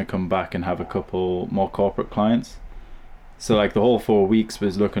then I was going to come back and have a couple more corporate clients. So like the whole 4 weeks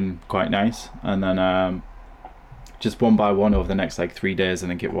was looking quite nice, and then just one by one over the next like 3 days, I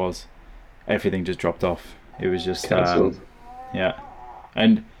think it was, everything just dropped off. It was just Cancelled. yeah,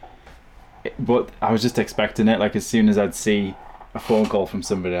 and but I was just expecting it. Like as soon as I'd see a phone call from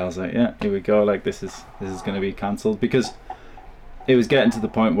somebody, I was like, yeah, here we go. Like this is going to be cancelled, because it was getting to the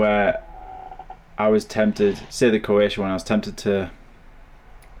point where I was tempted. Say the Croatia one, I was tempted to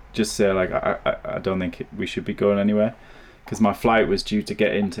just say like I don't think we should be going anywhere, because my flight was due to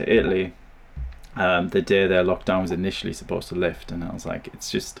get into Italy the day their lockdown was initially supposed to lift, and I was like,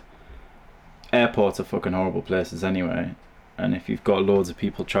 it's just, airports are fucking horrible places anyway, and if you've got loads of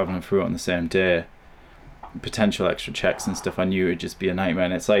people travelling through it on the same day, potential extra checks and stuff, I knew it would just be a nightmare.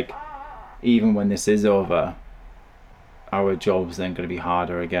 And it's like, even when this is over, our job's then going to be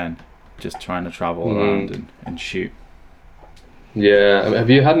harder again, just trying to travel around and shoot. Yeah, have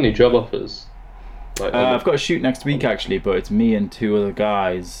you had any job offers? Like, I've got a shoot next week actually, but it's me and 2 other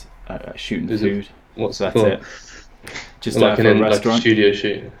guys shooting food. What's so that's for? it. Just like for a restaurant. like a studio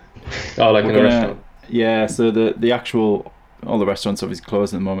shoot. Oh, like in a restaurant. Yeah, so the actual, all the restaurants obviously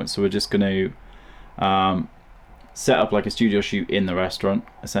closed at the moment, so we're just going to set up like a studio shoot in the restaurant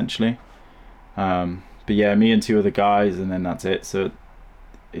essentially. But yeah, me and 2 other guys, and then that's it. So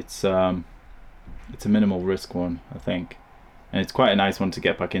it's a minimal risk one, I think, and it's quite a nice one to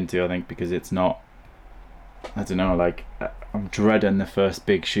get back into, I think, because it's not, I don't know, like I'm dreading the first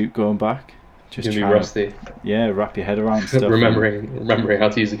big shoot going back. Just You'll be rusty. Wrap your head around stuff. remembering how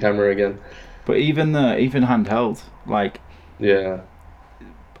to use the camera again. But even handheld, like, yeah,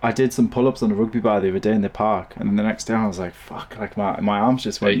 I did some pull-ups on a rugby bar the other day in the park, and then the next day I was like, fuck, like my arms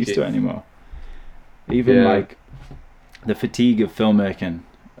just weren't used to it anymore. Even like the fatigue of filmmaking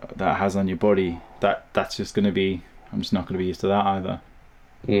that has on your body, that's just going to be, I'm just not going to be used to that either.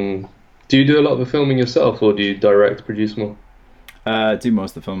 Do you do a lot of the filming yourself, or do you direct, produce more? I do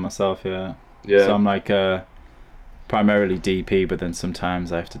most of the film myself, yeah. So I'm like primarily DP, but then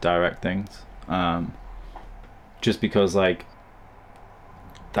sometimes I have to direct things, just because like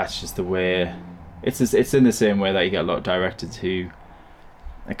that's just the way it's in the same way that you get a lot of directors who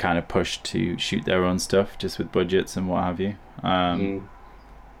are kind of pushed to shoot their own stuff just with budgets and what have you.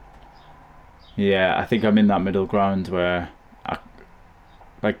 Yeah, I think I'm in that middle ground where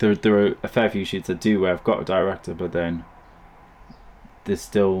there are a fair few shoots I do where I've got a director, but then there's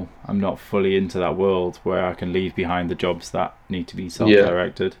still, I'm not fully into that world where I can leave behind the jobs that need to be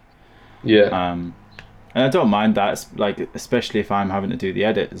self-directed. And I don't mind that, like, especially if I'm having to do the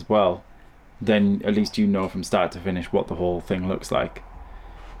edit as well, then at least you know from start to finish what the whole thing looks like.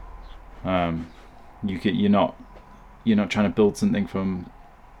 You're not trying to build something from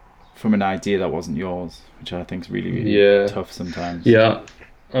an idea that wasn't yours, which I think is really tough sometimes. Yeah,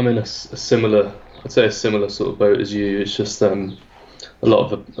 I'm in a similar sort of boat as you. It's just a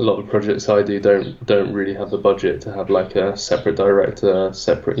lot of the projects I do don't really have the budget to have like a separate director,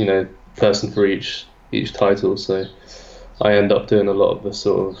 separate person for each title. So I end up doing a lot of the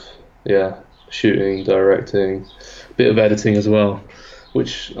sort of shooting, directing, a bit of editing as well,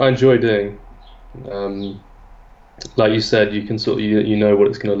 which I enjoy doing. Like you said, you can sort of you know what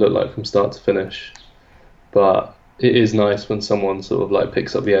it's going to look like from start to finish, but it is nice when someone sort of like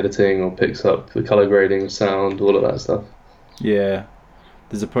picks up the editing or picks up the color grading, sound, all of that stuff. Yeah,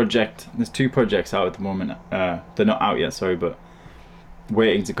 there's 2 projects out at the moment. They're not out yet, sorry, but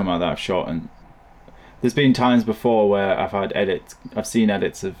waiting to come out that I've shot. And there's been times before where I've seen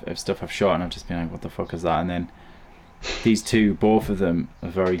edits of stuff I've shot, and I've just been like, what the fuck is that? And then these 2, both of them are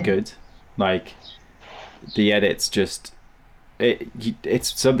very good. Like, the edits just,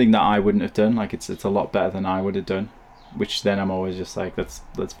 it's something that I wouldn't have done. Like, it's a lot better than I would have done, which then I'm always just like, that's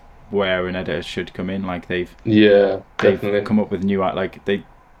where an editor should come in. Like, they've come up with new, like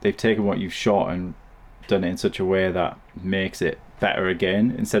they've taken what you've shot and done it in such a way that makes it better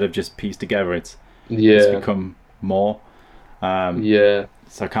again, instead of just pieced together. It's become more. So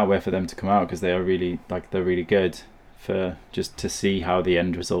I can't wait for them to come out, because they're really good. For just to see how the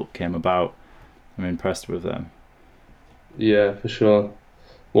end result came about, I'm impressed with them. Yeah, for sure.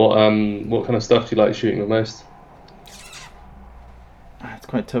 What kind of stuff do you like shooting the most? It's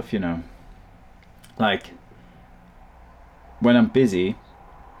quite tough, like when I'm busy,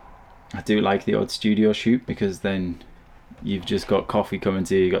 I do like the odd studio shoot, because then you've just got coffee coming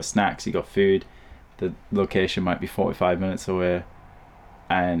to you, you got snacks, you got food, the location might be 45 minutes away,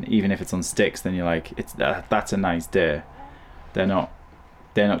 and even if it's on sticks, then you're like, that's a nice day. They're not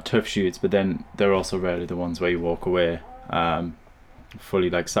they're not tough shoots, but then they're also rarely the ones where you walk away fully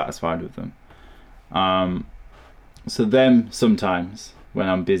like satisfied with them. So them sometimes when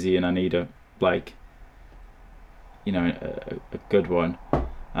I'm busy and I need a like, you know, a good one,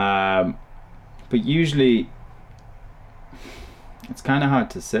 but usually it's kind of hard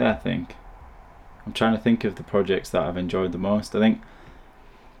to say. I think I'm trying to think of the projects that I've enjoyed the most. I think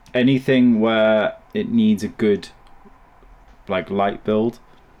anything where it needs a good like light build,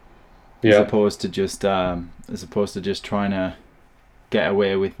 as opposed to just trying to get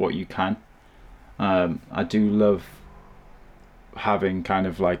away with what you can. I do love having kind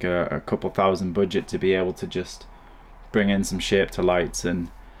of like a couple thousand budget to be able to just bring in some shape to lights and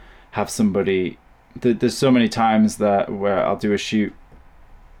have somebody. There's so many times where I'll do a shoot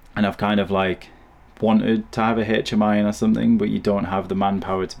and I've kind of like wanted to have a HMI in or something, but you don't have the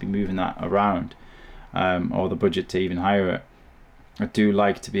manpower to be moving that around, or the budget to even hire it. I do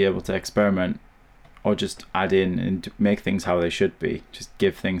like to be able to experiment or just add in and make things how they should be, just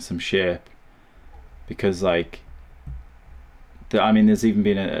give things some shape, because like there's even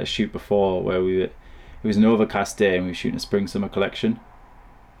been a shoot before where it was an overcast day and we were shooting a spring summer collection,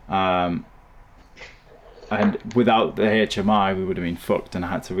 and without the HMI we would have been fucked, and I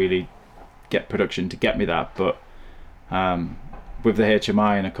had to really get production to get me that. But with the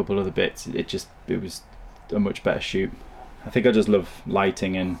HMI and a couple other bits, it was a much better shoot. I think I just love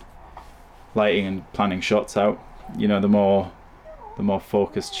lighting and planning shots out, you know, the more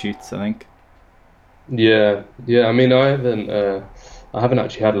focused shoots, I think. Yeah. I mean, I haven't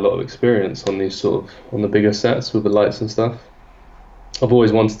actually had a lot of experience on these on the bigger sets with the lights and stuff. I've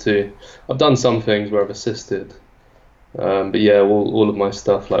always wanted to. I've done some things where I've assisted, but yeah, all of my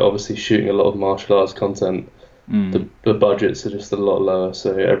stuff, like obviously shooting a lot of martial arts content, the budgets are just a lot lower,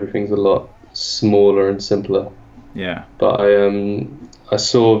 so everything's a lot smaller and simpler. Yeah. But I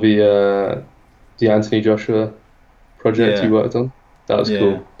saw the Anthony Joshua project you worked on. That was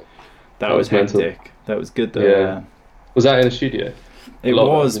cool. That was hectic. Mental. That was good though. Yeah. Was that in the studio? It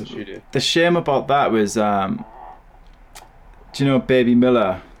was. In the studio. The shame about that was, do you know Baby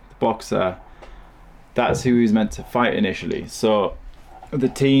Miller, the boxer? That's who he was meant to fight initially. So the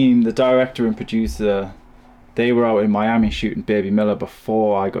team, the director and producer, they were out in Miami shooting Baby Miller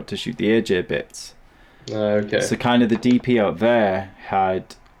before I got to shoot the AJ bits. Okay. So kind of the DP out there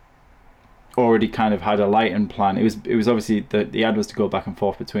had already kind of had a lighting plan. It was obviously the ad was to go back and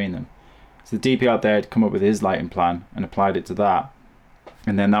forth between them. So the DP out there had come up with his lighting plan and applied it to that,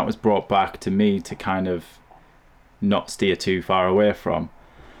 and then that was brought back to me to kind of not steer too far away from.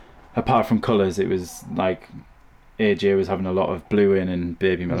 Apart from colours, it was like AJ was having a lot of blue in and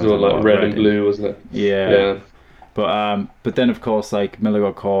Baby Miller was like red and blue, wasn't it? Yeah. But then of course like Miller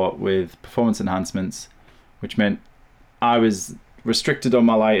got caught with performance enhancements, which meant I was restricted on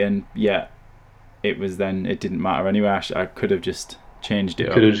my lighting. Yeah, it didn't matter anyway. I could have just changed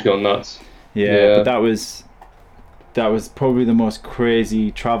it. Could have just gone nuts. Yeah, but that was probably the most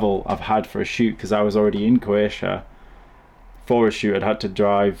crazy travel I've had for a shoot, because I was already in Croatia for a shoot. I'd had to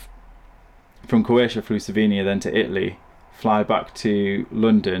drive from Croatia through Slovenia, then to Italy, fly back to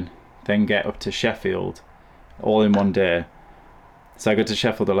London, then get up to Sheffield, all in one day. So I got to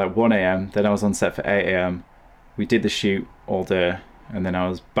Sheffield at like 1 a.m, then I was on set for 8 a.m. We did the shoot all day, and then I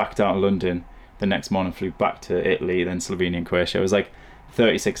was back down to London the next morning, flew back to Italy, then Slovenia and Croatia. It was like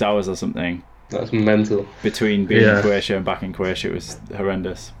 36 hours or something. That's mental. Between being in Croatia and back in Croatia, it was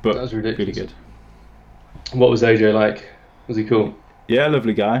horrendous, but that was ridiculous. Really good. What was AJ like? Was he cool? Yeah,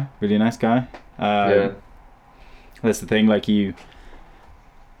 lovely guy, really nice guy. That's the thing, like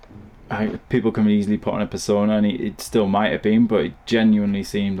people can easily put on a persona, and it still might have been, but it genuinely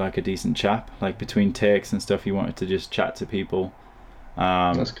seemed like a decent chap. Like between takes and stuff, he wanted to just chat to people.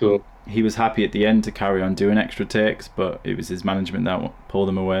 That's cool. He was happy at the end to carry on doing extra takes, but it was his management that pulled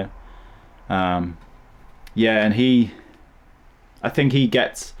him away. And I think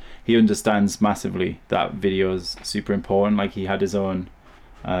he understands massively that video is super important. Like he had his own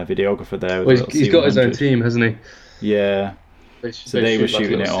videographer there. Well, he's got his own team, hasn't he? Yeah. So they were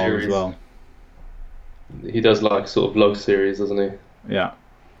shooting it all as well. He does like sort of vlog series, doesn't he? Yeah.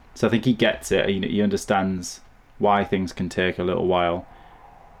 So I think he gets it. He understands why things can take a little while,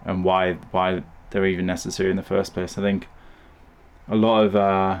 and why they're even necessary in the first place. I think a lot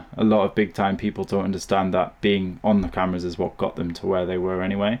of big time people don't understand that being on the cameras is what got them to where they were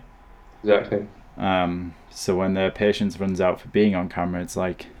anyway. Exactly. So when their patience runs out for being on camera, it's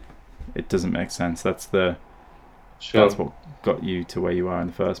like it doesn't make sense. That's what got you to where you are in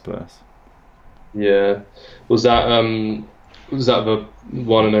the first place. Yeah. Was that the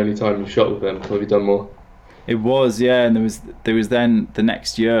one and only time you shot with them? Or have you done more? It was, yeah, and there was then the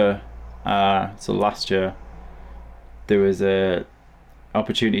next year, so last year, there was a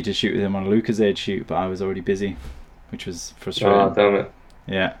opportunity to shoot with him on a Lucozade shoot, but I was already busy, which was frustrating. Ah, damn it.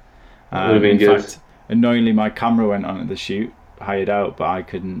 Yeah. Would have been in good. fact, annoyingly, my camera went onto the shoot, hired out, but I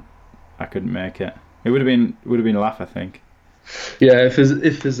couldn't make it. It would have been a laugh, I think. Yeah, if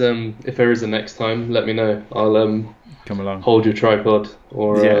there is a next time, let me know. I'll Come along. hold your tripod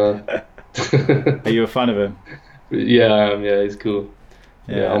or Yeah. Are you a fan of him? yeah, I am. Yeah, he's cool.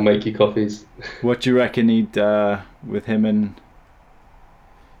 Yeah, I'll make you coffees. What do you reckon he'd with him and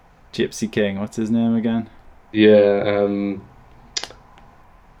Gypsy King? What's his name again? Yeah.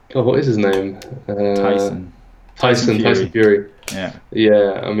 Oh, what is his name? Tyson. Tyson Fury. Yeah.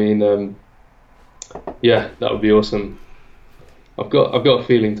 Yeah, I mean, yeah, that would be awesome. I've got a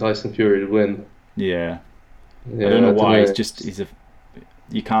feeling Tyson Fury would win. Yeah. Yeah, I don't know why. know.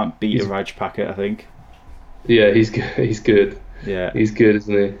 You can't beat He's- a Raj Packet, I think. Yeah, he's good. He's good. Yeah. He's good,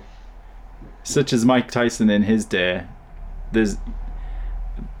 isn't he? Such as Mike Tyson in his day, there's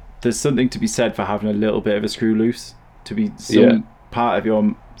something to be said for having a little bit of a screw loose, to be some Yeah. part of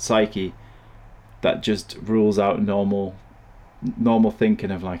your psyche that just rules out normal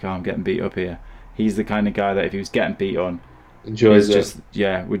thinking of like, oh, I'm getting beat up here. He's the kind of guy that if he was getting beat on, Enjoys he's it.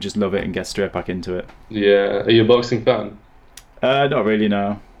 just would just love it and get straight back into it. Yeah. Are you a boxing fan? Not really,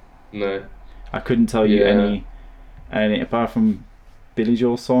 no. No. I couldn't tell you Yeah. any apart from Billy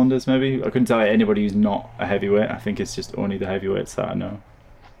Joel Saunders, maybe. I couldn't tell you anybody who's not a heavyweight. I think it's just only the heavyweights that I know.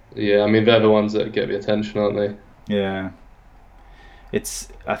 Yeah, I mean they're the ones that get the attention, aren't they? Yeah.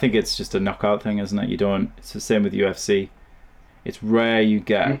 I think it's just a knockout thing, isn't it? It's the same with UFC. It's rare you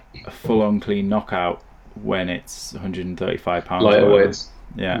get a full-on clean knockout when it's 135 pounds. Lighter or whatever. weights.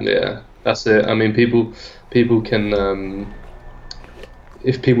 Yeah. Yeah, that's it. I mean, people can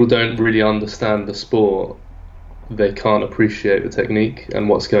if people don't really understand the sport, they can't appreciate the technique and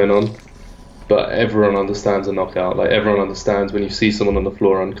what's going on. But everyone understands a knockout. Like everyone understands when you see someone on the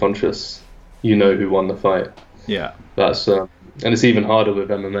floor unconscious, you know who won the fight. Yeah. That's and it's even harder with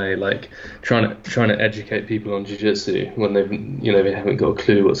MMA. Like trying to educate people on jiu-jitsu when they haven't got a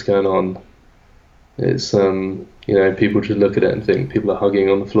clue what's going on. It's people just look at it and think people are hugging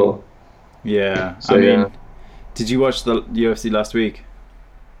on the floor. Yeah. So, I mean, yeah. did you watch the UFC last week?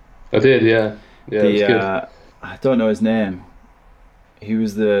 I did, yeah. Yeah, it was good. I don't know his name. He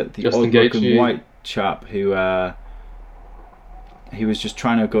was the Justin old looking Gaethje. white chap who he was just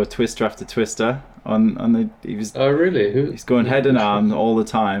trying to go twister after twister Oh, really? he's going head and arm all the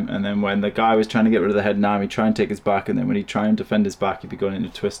time, and then when the guy was trying to get rid of the head and arm, he'd try and take his back, and then when he'd try and defend his back, he'd be going into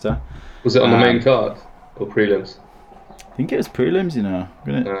twister. Was it on the main card or prelims? I think it was prelims, you know.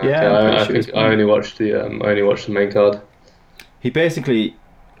 Okay. I'm I pretty sure it was think I only watched the main card. He basically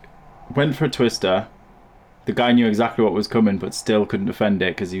went for a twister. The guy knew exactly what was coming, but still couldn't defend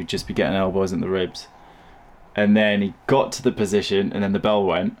it because he would just be getting elbows in the ribs. And then he got to the position, and then the bell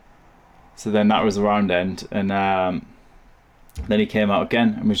went. So then that was the round end, and then he came out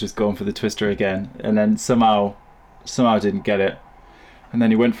again and was just going for the twister again, and then somehow didn't get it. And then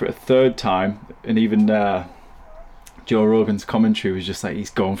he went for it a third time, and even Joe Rogan's commentary was just like,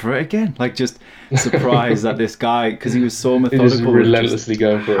 he's going for it again, like just surprised at this guy because he was so methodical, He just relentlessly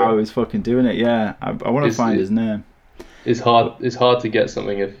going for how it. he was fucking doing it. Yeah, I want to find his name. It's hard to get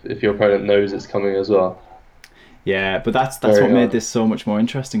something if your opponent knows it's coming as well. Yeah, but that's Very what made hard. this so much more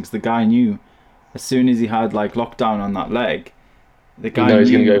interesting because the guy knew as soon as he had like lockdown on that leg, the You guy know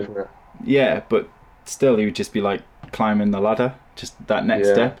he's knew. going to go for it. Yeah, but still, he would just be like climbing the ladder, just that next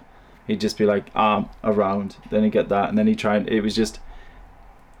Yeah. step. He'd just be like arm around, then he'd get that, and then he'd try. And it was just,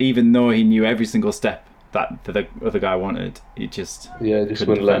 even though he knew every single step that the other guy wanted, he just Yeah, just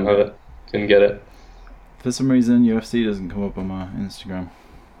couldn't wouldn't let him defend have it. Didn't get it. For some reason, UFC doesn't come up on my Instagram.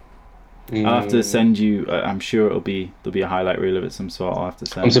 I'll have to send you. I'm sure there'll be a highlight reel of it some sort. I'll have to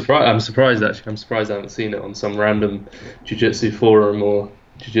send. I'm surprised actually. I'm surprised I haven't seen it on some random jiu-jitsu forum or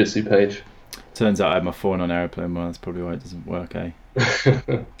jiu-jitsu page. Turns out I have my phone on airplane mode. That's probably why it doesn't work, eh?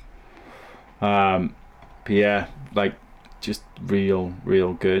 But yeah, like just real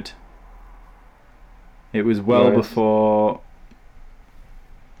good. It was well Nice. before.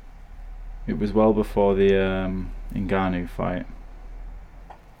 It was well before the Ngannou fight.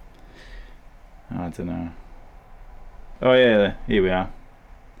 I don't know. Oh yeah, here we are.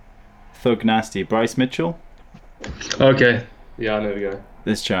 Thug Nasty, Bryce Mitchell. Okay. Yeah, I know the guy.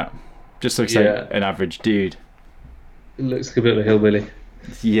 This chap just looks Yeah. like an average dude. It looks like a bit of a hillbilly.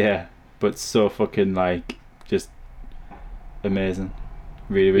 Yeah, but so fucking like just amazing.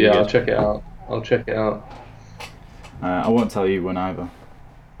 Really Yeah, good. I'll check it out. I won't tell you who won either.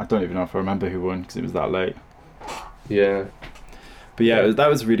 I don't even know if I remember who won because it was that late. Yeah. But yeah, that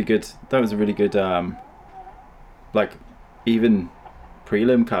was really good. That was a really good, like, even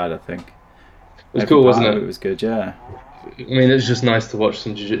prelim card. I think It was every cool, part wasn't of it? it was good. Yeah. I mean, it's just nice to watch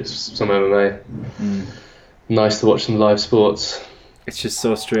some jiu-jitsu, some MMA. Mm. Nice to watch some live sports. It's just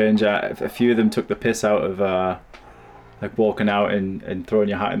so strange. A few of them took the piss out of like walking out and throwing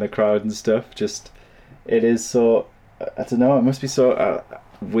your hat in the crowd and stuff. Just it is so. I don't know. It must be so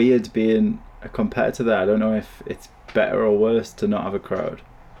weird being a competitor there. I don't know if it's better or worse to not have a crowd.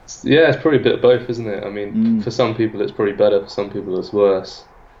 Yeah, it's probably a bit of both, isn't it? I mean, for some people it's probably better, for some people it's worse.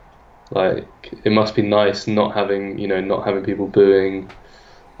 Like, it must be nice not having, not having people booing,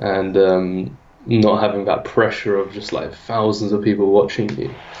 and not having that pressure of just like thousands of people watching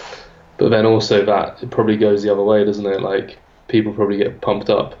you. But then also that it probably goes the other way, doesn't it? Like, people probably get pumped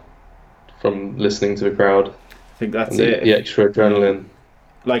up from listening to the crowd. I think that's and it. The extra adrenaline.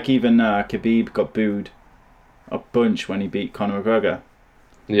 Like even Khabib got booed a bunch when he beat Conor McGregor.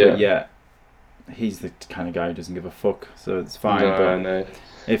 Yeah. But yeah, he's the kind of guy who doesn't give a fuck, so it's fine. No.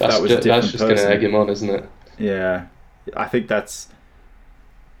 If that was a different that's just going to person, egg him on, isn't it? yeah, I think that's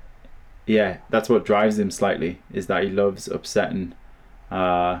what drives him slightly, is that he loves upsetting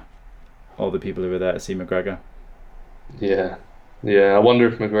all the people who were there to see McGregor. Yeah. I wonder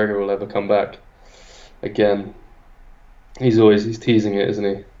if McGregor will ever come back again. He's teasing it, isn't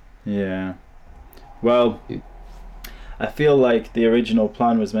he? Yeah. Well, I feel like the original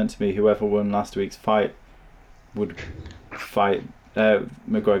plan was meant to be whoever won last week's fight would fight.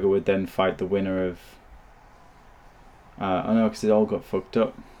 McGregor would then fight the winner of. I know, because it all got fucked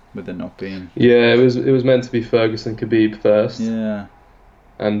up with it not being. Yeah, it was meant to be Ferguson Khabib first. Yeah.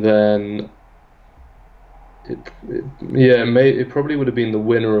 And then. It probably would have been the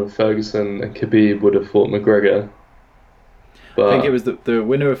winner of Ferguson and Khabib would have fought McGregor. But I think it was the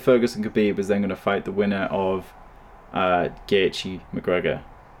winner of Ferguson Khabib was then going to fight the winner of Gaethje McGregor.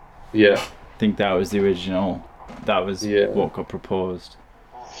 Yeah. I think that was the original. That was what got proposed.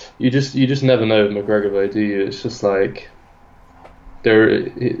 You just never know with McGregor though, do you? It's just like there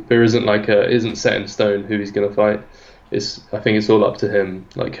isn't set in stone who he's going to fight. I think it's all up to him.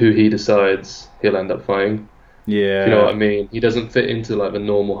 Like, who he decides he'll end up fighting. Yeah. You know what I mean? He doesn't fit into like the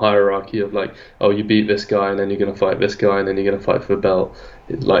normal hierarchy of like, oh, you beat this guy and then you're going to fight this guy and then you're going to fight for the belt.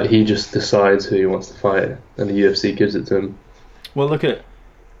 Like, he just decides who he wants to fight and the UFC gives it to him. Well, look at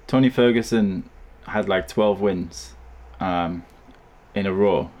Tony Ferguson had like 12 wins in a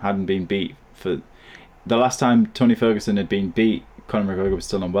row. Hadn't been beat for the last time Tony Ferguson had been beat. Conor McGregor was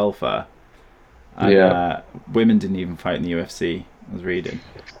still on welfare. And women didn't even fight in the UFC. I was reading,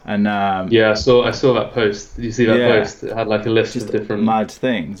 and I saw that post. Did you see that post? It had like a list of different mad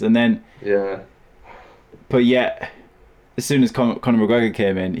things, and then but yet, as soon as Conor McGregor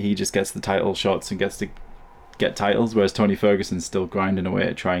came in, he just gets the title shots and gets to get titles, whereas Tony Ferguson's still grinding away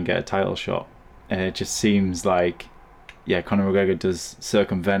to try and get a title shot, and it just seems like Conor McGregor does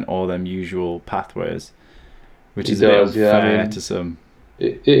circumvent all them usual pathways, which is a bit unfair to some.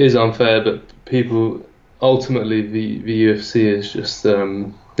 It is unfair, but people ultimately the UFC is just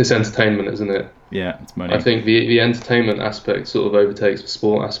it's entertainment, isn't it? Yeah, it's money. I think the entertainment aspect sort of overtakes the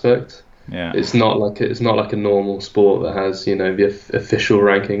sport aspect. Yeah, it's not like a normal sport that has the official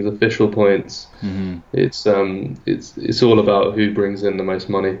rankings, official points. Mm-hmm. It's all about who brings in the most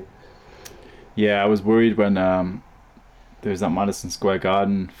money. Yeah, I was worried when there was that Madison Square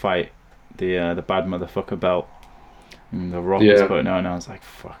Garden fight, the bad motherfucker belt. And the Rock was putting on, and I was like,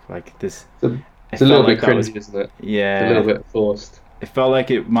 "Fuck!" Like this. It's a little bit cringy, isn't it? Yeah, it's a little bit forced. It felt like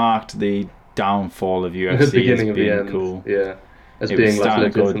it marked the downfall of UFC. The beginning as of being the end. Cool. Yeah, as it being was starting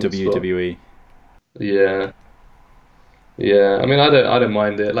like to go WWE. Yeah. I mean, I don't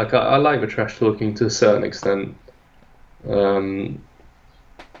mind it. Like, I like the trash talking to a certain extent, but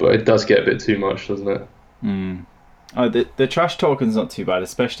it does get a bit too much, doesn't it? Mm. Oh, the trash talking's not too bad,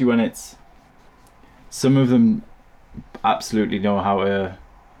 especially when it's some of them absolutely know how to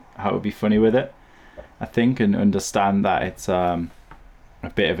be funny with it, I think, and understand that it's a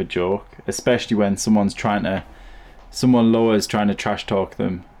bit of a joke, especially when someone lower is trying to trash talk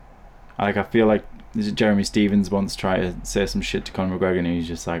them. Like, I feel like Jeremy Stevens once tried to say some shit to Conor McGregor and he's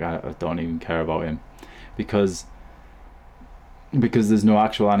just like, I don't even care about him, because there's no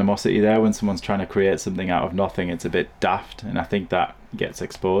actual animosity there. When someone's trying to create something out of nothing, it's a bit daft, and I think that gets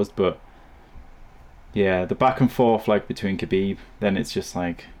exposed. But yeah, the back and forth like between Khabib, then it's just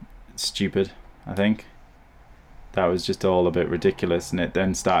like, it's stupid. I think that was just all a bit ridiculous, and it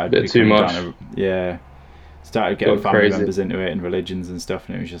then started a bit too much. Started getting family crazy. members into it and religions and stuff,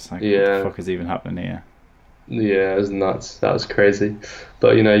 and it was just like, what the fuck is even happening here? Yeah, it was nuts. That was crazy.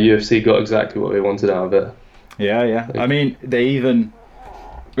 But UFC got exactly what they wanted out of it. Yeah, yeah. I mean, they even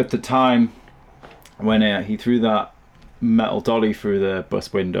at the time when he threw that metal dolly through the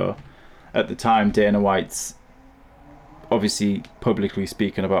bus window. At the time, Dana White's obviously publicly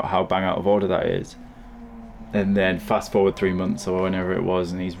speaking about how bang out of order that is. And then fast forward 3 months or whenever it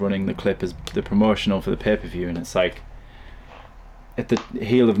was, and he's running the clip as the promotional for the pay-per-view, and it's like,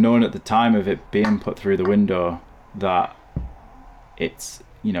 he'll have known at the time of it being put through the window that it's,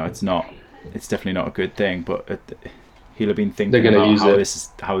 you know, it's definitely not a good thing, but he'll have been thinking about how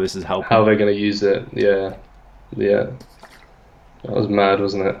this is helping. How they're going to use it, yeah. That was mad,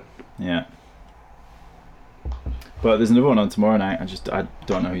 wasn't it? Yeah. But there's another one on tomorrow night. I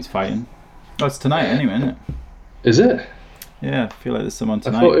don't know who's fighting. Oh, it's tonight anyway, isn't it? Is it? Yeah, I feel like there's someone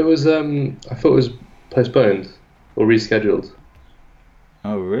tonight. I thought it was postponed or rescheduled.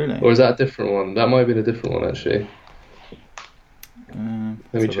 Oh, really? Or is that a different one? That might have been a different one, actually.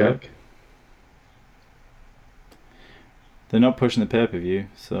 Let me check. They're not pushing the pay-per-view,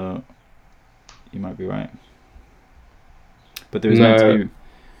 so you might be right. But there was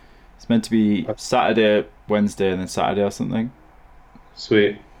meant to be Saturday, Wednesday, and then Saturday or something.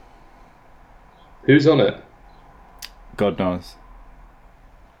 Sweet. Who's on it? God knows.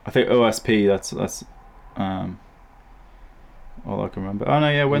 I think OSP. That's all I can remember. Oh no,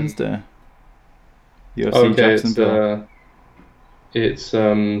 yeah, Wednesday. UFC Jacksonville. It's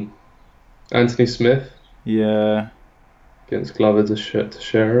Anthony Smith. Yeah. Against Glover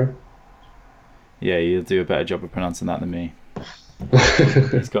Teixeira. Yeah, you'll do a better job of pronouncing that than me.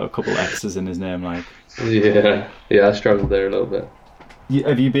 He's got a couple X's in his name, like. Yeah, I struggled there a little bit.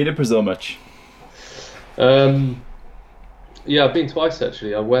 Have you been to Brazil much? Yeah, I've been twice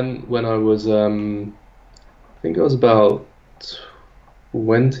actually. I went when I was, I think I was about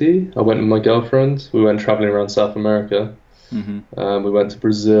 20. I went with my girlfriend. We went traveling around South America. Mm-hmm. We went to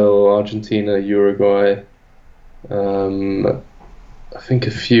Brazil, Argentina, Uruguay. I think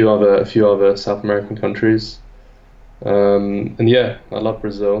a few other South American countries. And yeah, I love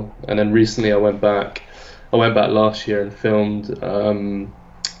Brazil. And then recently I went back last year and filmed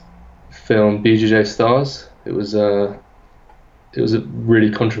BJJ Stars. It was a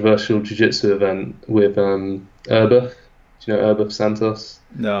really controversial jiu-jitsu event with Urbeth. Do you know Urbeth Santos?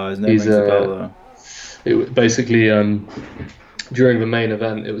 No, his name rings a bell though. It basically during the main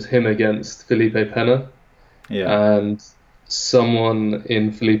event it was him against Felipe Pena. Yeah. And someone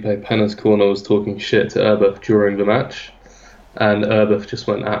in Felipe Pena's corner was talking shit to Urbeth during the match, and Urbeth just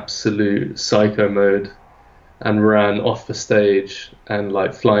went absolute psycho mode and ran off the stage and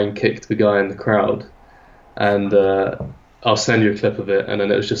like flying kicked the guy in the crowd. And I'll send you a clip of it, and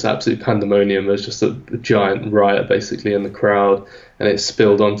then it was just absolute pandemonium. There was just a giant riot basically in the crowd, and it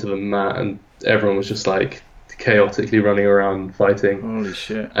spilled onto the mat, and everyone was just like chaotically running around fighting. Holy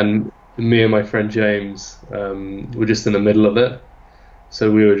shit. And me and my friend James were just in the middle of it,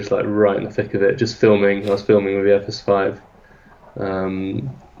 so we were just like right in the thick of it, just filming. I was filming with the FS5.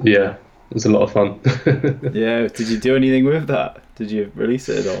 Yeah, it was a lot of fun. Yeah, did you do anything with that? Did you release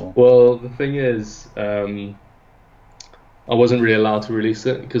it at all? Well, the thing is, I wasn't really allowed to release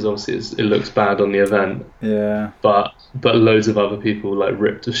it because obviously it looks bad on the event. Yeah. But loads of other people like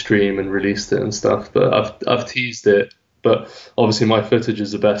ripped a stream and released it and stuff. But I've teased it. But obviously my footage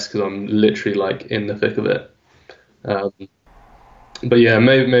is the best because I'm literally like in the thick of it. But yeah,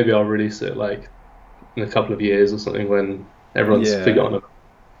 maybe I'll release it like in a couple of years or something when everyone's forgotten about it.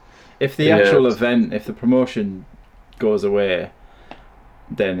 If the actual event, if the promotion goes away,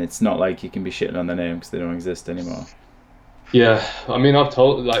 then it's not like you can be shitting on their name because they don't exist anymore. Yeah, I mean,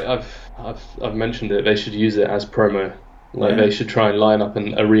 I've mentioned it. They should use it as promo. Like they should try and line up a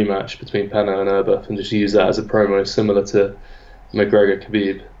rematch between Pena and Urbeth and just use that as a promo, similar to McGregor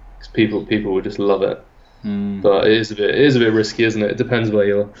Khabib, because people would just love it. But it is a bit risky, isn't it? It depends where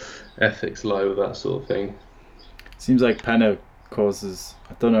your ethics lie with that sort of thing. Seems like Pena causes.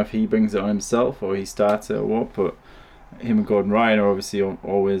 I don't know if he brings it on himself or he starts it or what, but him and Gordon Ryan are obviously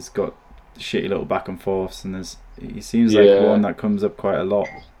always got shitty little back and forths, and he seems like one that comes up quite a lot.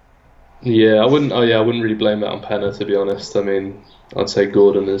 Yeah, I wouldn't really blame that on Pena, to be honest. I mean, I'd say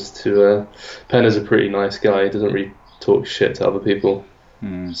Gordon is too. Pena's a pretty nice guy. He doesn't really talk shit to other people,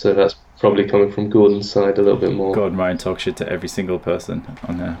 so that's probably coming from Gordon's side a little bit more. Gordon Ryan talks shit to every single person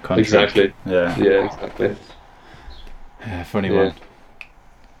on their contract. Exactly. Yeah, exactly. Yeah, funny one.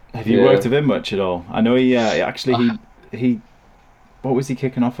 Have you worked with him much at all? I know he what was he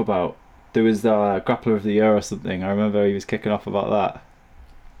kicking off about? There was the Grappler of the Year or something. I remember he was kicking off about that.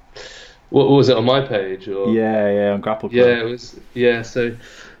 What was it on my page? Or? Yeah, on Grapple Club. Yeah, it was. Yeah, so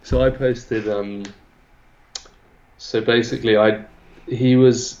I posted. So basically, he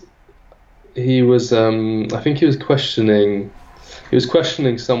was he was I think he was questioning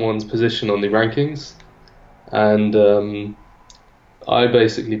someone's position on the rankings, and I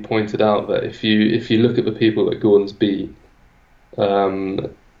basically pointed out that if you look at the people that Gordon's beat, um,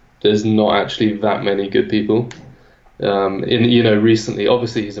 there's not actually that many good people. In recently,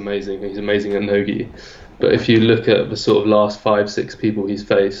 obviously he's amazing. He's amazing at nogi, but if you look at the sort of last 5, 6 people he's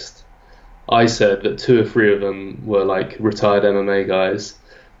faced, I said that 2 or 3 of them were like retired MMA guys,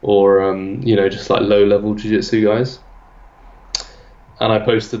 or just like low level jiu-jitsu guys. And I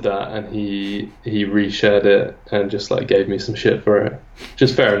posted that, and he reshared it and just like gave me some shit for it.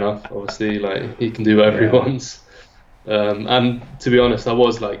 Just fair enough, obviously. Like he can do whatever he wants. And to be honest, I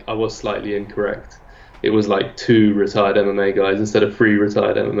was slightly incorrect. It was like 2 retired MMA guys instead of 3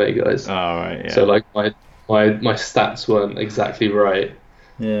 retired MMA guys. Oh, right, yeah. So like my stats weren't exactly right.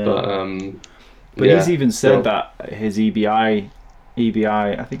 Yeah. But he's even said that his EBI,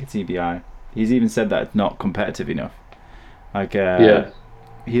 I think it's EBI. He's even said that it's not competitive enough. Like,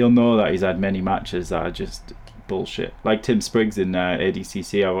 he'll know that he's had many matches that are just bullshit. Like Tim Spriggs in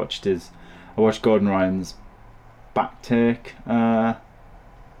ADCC, I watched Gordon Ryan's back take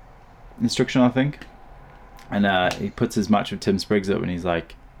instruction, I think, and he puts his match with Tim Spriggs up, and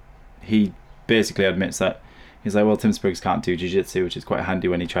he basically admits that he's like, well, Tim Spriggs can't do jiu-jitsu, which is quite handy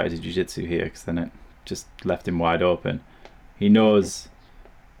when he tried to do jiu-jitsu here, because then it just left him wide open. He knows.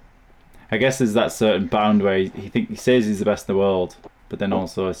 I guess there's that certain bound where he says he's the best in the world, but then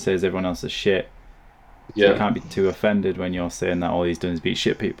also says everyone else is shit. So you can't be too offended when you're saying that all he's doing is beat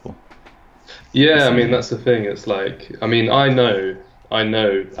shit people. Yeah, I mean that's the thing. It's like, I mean, I know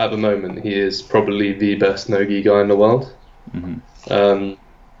at the moment he is probably the best no-gi guy in the world. Mm-hmm.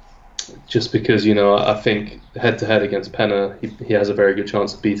 Just because I think head to head against Penna, he has a very good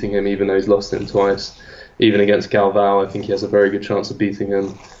chance of beating him, even though he's lost him twice. Even against Galvao, I think he has a very good chance of beating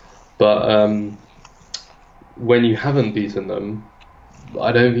him. But when you haven't beaten them,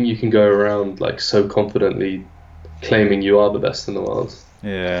 I don't think you can go around like so confidently claiming you are the best in the world.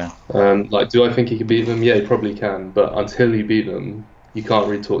 Yeah. Like, do I think he can beat them? Yeah, he probably can. But until you beat them, you can't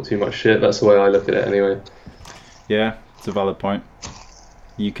really talk too much shit. That's the way I look at it anyway. Yeah, it's a valid point.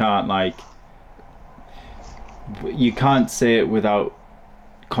 You can't say it without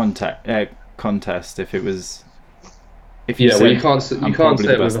contest. If it was, if you said, well, you can't say it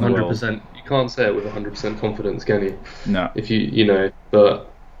with 100%. You can't say it with 100% confidence, can you? No. If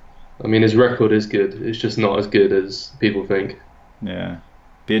but I mean, his record is good. It's just not as good as people think. Yeah,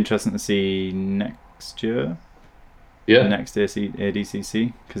 be interesting to see next year. Yeah. Next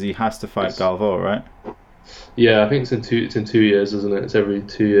ADCC, because he has to fight Galvao, right? Yeah, I think it's in 2 years, isn't it? It's every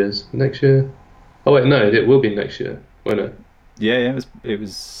 2 years. Next year? Oh wait, no, it will be next year, won't it? Yeah, it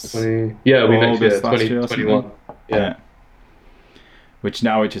was. It'll be next year, 2021. Yeah. Which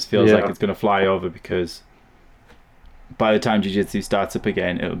now it just feels like it's going to fly over, because by the time Jiu-Jitsu starts up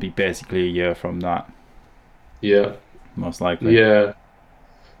again, it'll be basically a year from that. Yeah. Most likely. Yeah.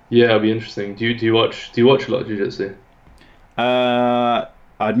 Yeah, it'll be interesting. Do you watch a lot of Jiu-Jitsu?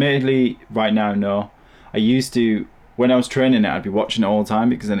 Admittedly, right now, no. I used to, when I was training it, I'd be watching it all the time,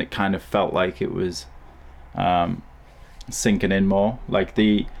 because then it kind of felt like it was sinking in more. Like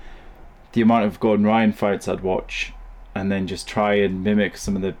the amount of Gordon Ryan fights I'd watch, and then just try and mimic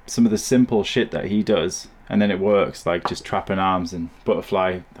some of the simple shit that he does, and then it works, like just trapping arms and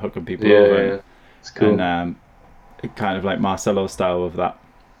butterfly hooking people over. Yeah, it's cool. And it kind of like Marcelo style of that.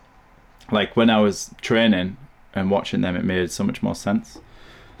 Like when I was training and watching them, it made so much more sense.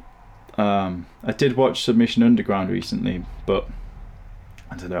 I did watch Submission Underground recently, but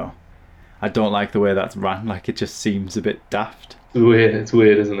I don't know. I don't like the way that's run. Like, it just seems a bit daft. It's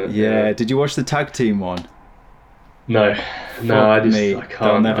weird, isn't it? Yeah. Did you watch the tag team one? No, I can't.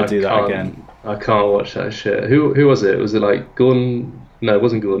 They'll never do that again. I can't watch that shit. Who was it? Was it like Gordon? No, it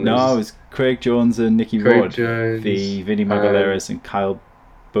wasn't Gordon. No, it was Craig Jones and Nicky Rod. The Vinny Magaleras and Kyle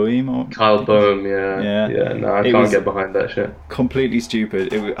Boehm. Kyle Boehm, yeah. No, I can't get behind that shit. Completely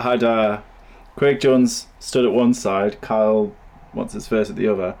stupid. It had Craig Jones stood at one side, Kyle, what's his face, at the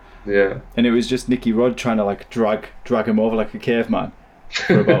other. Yeah. And it was just Nicky Rod trying to like drag him over like a caveman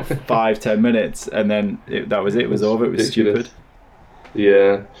for about 5-10 minutes, and then that was it. It was over. It was ridiculous.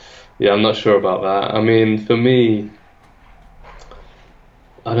 Stupid. Yeah, I'm not sure about that. I mean, for me,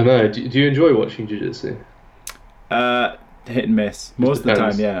 I don't know. Do you enjoy watching Jiu-Jitsu? Hit and miss. Most of the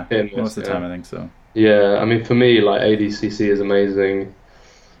time, yeah. Most of the time, I think so. Yeah, I mean, for me, like, ADCC is amazing.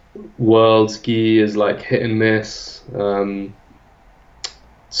 World Ski is like hit and miss.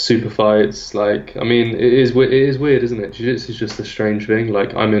 Super fights, like, I mean, it is weird, isn't it? Jiu-Jitsu is just a strange thing.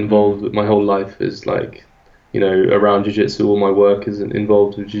 Like, I'm involved with, my whole life is like, around Jiu-Jitsu. All my work is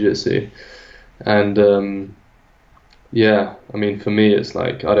involved with Jiu-Jitsu. And yeah, I mean, for me, it's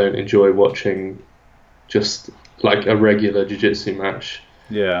like I don't enjoy watching just like a regular jiu-jitsu match.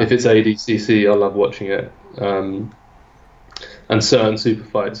 Yeah. If it's ADCC, I love watching it. And certain super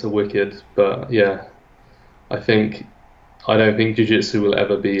fights are wicked, but yeah, I don't think jiu-jitsu will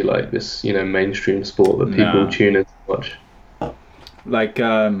ever be like this, mainstream sport that people No. tune in to watch. Like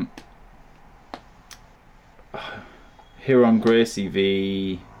Hiron Gracie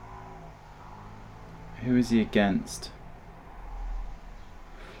v. Who is he against?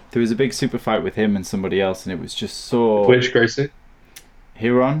 There was a big super fight with him and somebody else, and it was just so. Which Gracie?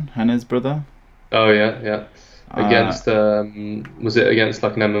 Hiron and his brother. Oh yeah, yeah. Against was it against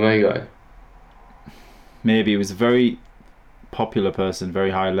like an MMA guy? Maybe it was a very popular person,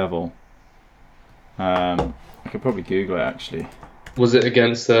 very high level. I could probably Google it actually. Was it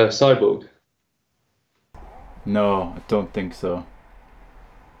against Cyborg? No, I don't think so.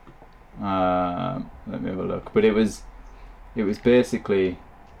 Let me have a look. But it was basically,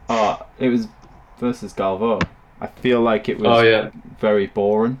 it was versus Galvo. I feel like it was Oh yeah, very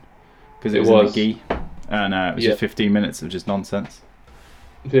boring because it it was in was. the gi, and it was Yeah. just 15 minutes of just nonsense.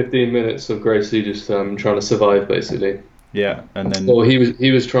 15 minutes of Gracie just trying to survive basically. Yeah, and then Well,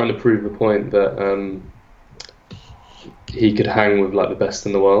 he was trying to prove the point that he could hang with like the best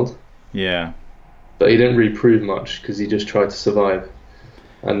in the world, yeah, but he didn't really prove much because he just tried to survive.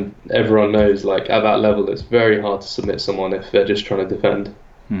 And everyone knows, like at that level, it's very hard to submit someone if they're just trying to defend.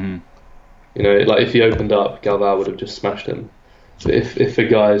 hmm Like if he opened up, Galvao would have just smashed him. But if a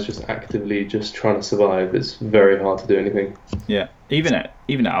guy is just actively just trying to survive, it's very hard to do anything. yeah. Even at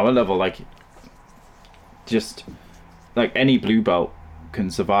our level, like just like any blue belt can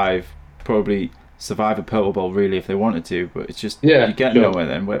probably survive a purple belt really if they wanted to, but it's just Yeah, you get sure. nowhere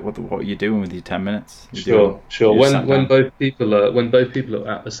then. What are you doing with your 10 minutes? Sure. you just sat When down. both people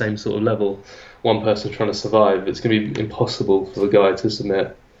are at the same sort of level, one person's trying to survive, it's going to be impossible for the guy to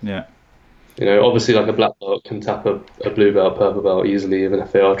submit. Yeah, Obviously, like a black belt can tap a blue belt, purple belt easily, even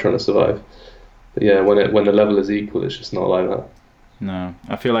if they are trying to survive. But yeah, when the level is equal, it's just not like that. no.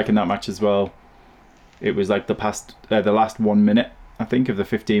 I feel like in that match as well, it was like the last 1 minute, I think, of the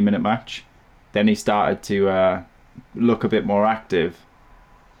 15-minute match. Then he started to look a bit more active,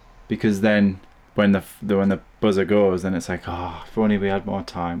 because then when the buzzer goes, then it's like, oh, if only we had more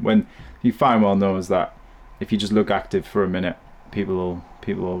time. When he fine well knows that if you just look active for a minute, people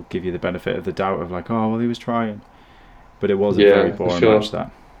will give you the benefit of the doubt of like, oh well, he was trying. But it was a Yeah, very for boring sure. match,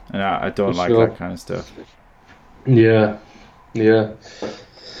 that, and I don't For like sure. that kind of stuff. Yeah, yeah.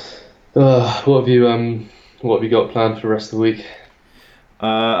 What have you got planned for the rest of the week?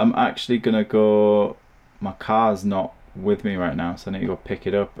 I'm actually gonna go. My car's not with me right now, so I need to go pick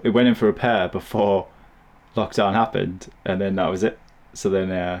it up. It went in for repair before lockdown happened, and then that was it. So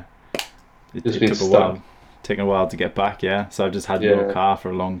then it Just been took a stuck. while, taken a while to get back. Yeah, so I've just had no Yeah, car for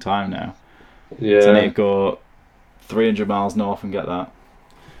a long time now. So I need to yeah, go 300 miles north and get that.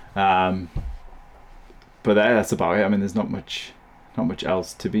 Um, but that's about it. I mean, there's not much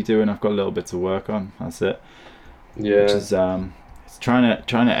else to be doing. I've got a little bit to work on. That's it. Which yeah, is it's trying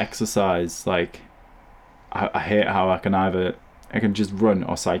to exercise. Like I hate how I can just run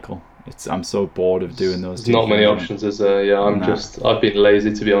or cycle. I'm so bored of doing those There's two not many things. options, is there? Yeah, Nah. I've been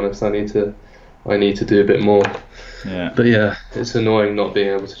lazy to be honest. I need to do a bit more. Yeah, But yeah, it's annoying not being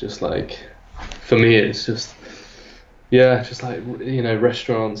able to just like, for me, it's just, yeah, just like,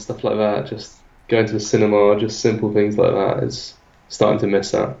 restaurants, stuff like that, just going to the cinema, just simple things like that. It's starting to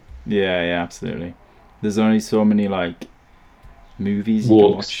miss that. yeah, absolutely. There's only so many like movies you can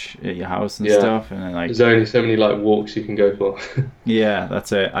Walks. watch at your house and Yeah. stuff, and then like There's only so many like walks you can go for. yeah,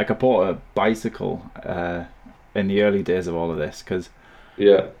 that's it. Like I bought a bicycle in the early days of all of this because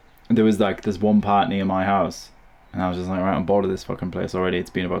Yeah, there's one part near my house, and I was just like, right, I'm bored of this fucking place already. It's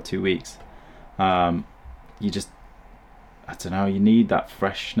been about 2 weeks. You just, I don't know, you need that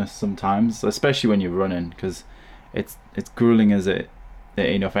freshness sometimes, especially when you're running, because it's grueling as it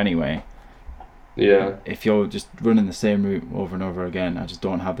enough anyway. yeah, If you're just running the same route over and over again, I just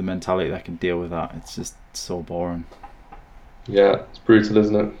don't have the mentality that can deal with that. It's just so boring. yeah. It's brutal,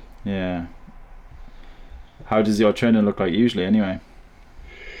 isn't it? Yeah. How does your training look like usually anyway?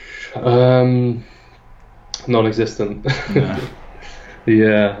 Non-existent. Yeah.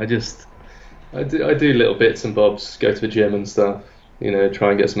 Yeah, I do little bits and bobs, go to the gym and stuff, try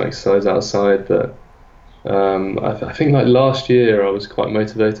and get some exercise outside. But I think like last year I was quite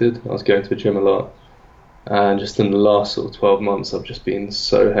motivated. I was going to the gym a lot, and just in the last sort of 12 months I've just been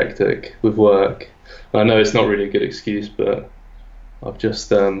so hectic with work. I know it's not really a good excuse, but I've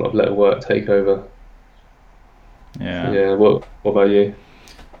let work take over. Yeah. Yeah. What about you?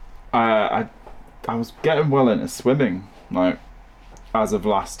 I I was getting well into swimming, like as of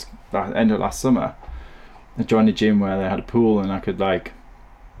end of last summer. I joined a gym where they had a pool, and I could like,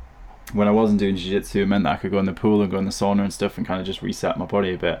 when I wasn't doing jiu-jitsu, it meant that I could go in the pool and go in the sauna and stuff and kind of just reset my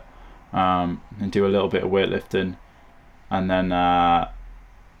body a bit, and do a little bit of weightlifting, and then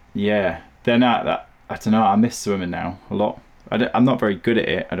then I don't know, I miss swimming now a lot. I'm not very good at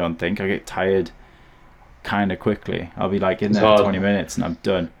it, I don't think. I get tired kind of quickly. I'll be like in there for 20 minutes and I'm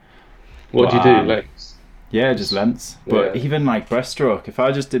done. What do you do? Legs? Yeah, just lengths. But Yeah. even like breaststroke, if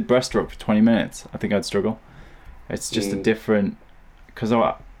I just did breaststroke for 20 minutes, I think I'd struggle. It's just a different, because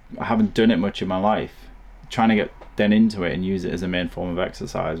I haven't done it much in my life. Trying to get then into it and use it as a main form of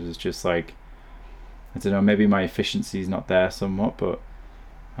exercise was just like, I don't know, maybe my efficiency is not there somewhat, but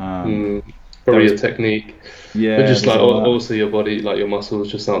probably your technique. Yeah, but just there's like all that. also your body, like your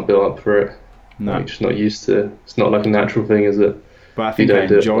muscles just aren't built up for it. No. Like, you're just not used to. It's not like a natural thing, is it? But I think I don't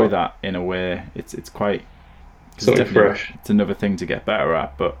do it enjoy well. that in a way. It's quite Something definitely- fresh. It's another thing to get better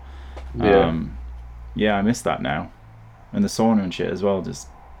at, but Yeah. I miss that now, and the sauna and shit as well. Just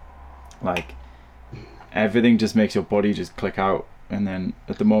like everything just makes your body just click out, and then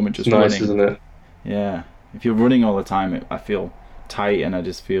at the moment just It's nice, running. isn't it? Yeah, if you're running all the time, I feel tight, and I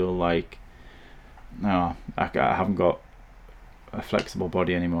just feel like no, I haven't got a flexible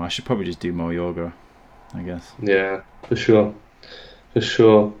body anymore. I should probably just do more yoga, I guess. Yeah, for sure. For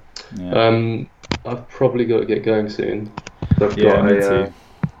sure. Yeah, I've probably got to get going soon. I've yeah, got me a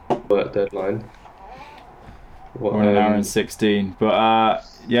too. work deadline. What, We're an hour and 16, but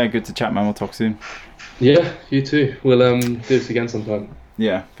yeah, good to chat, man. We'll talk soon. Yeah, you too. We'll do this again sometime.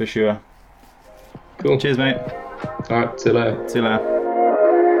 Yeah, for sure. Cool. Cheers, mate. All right, see you later. See you later.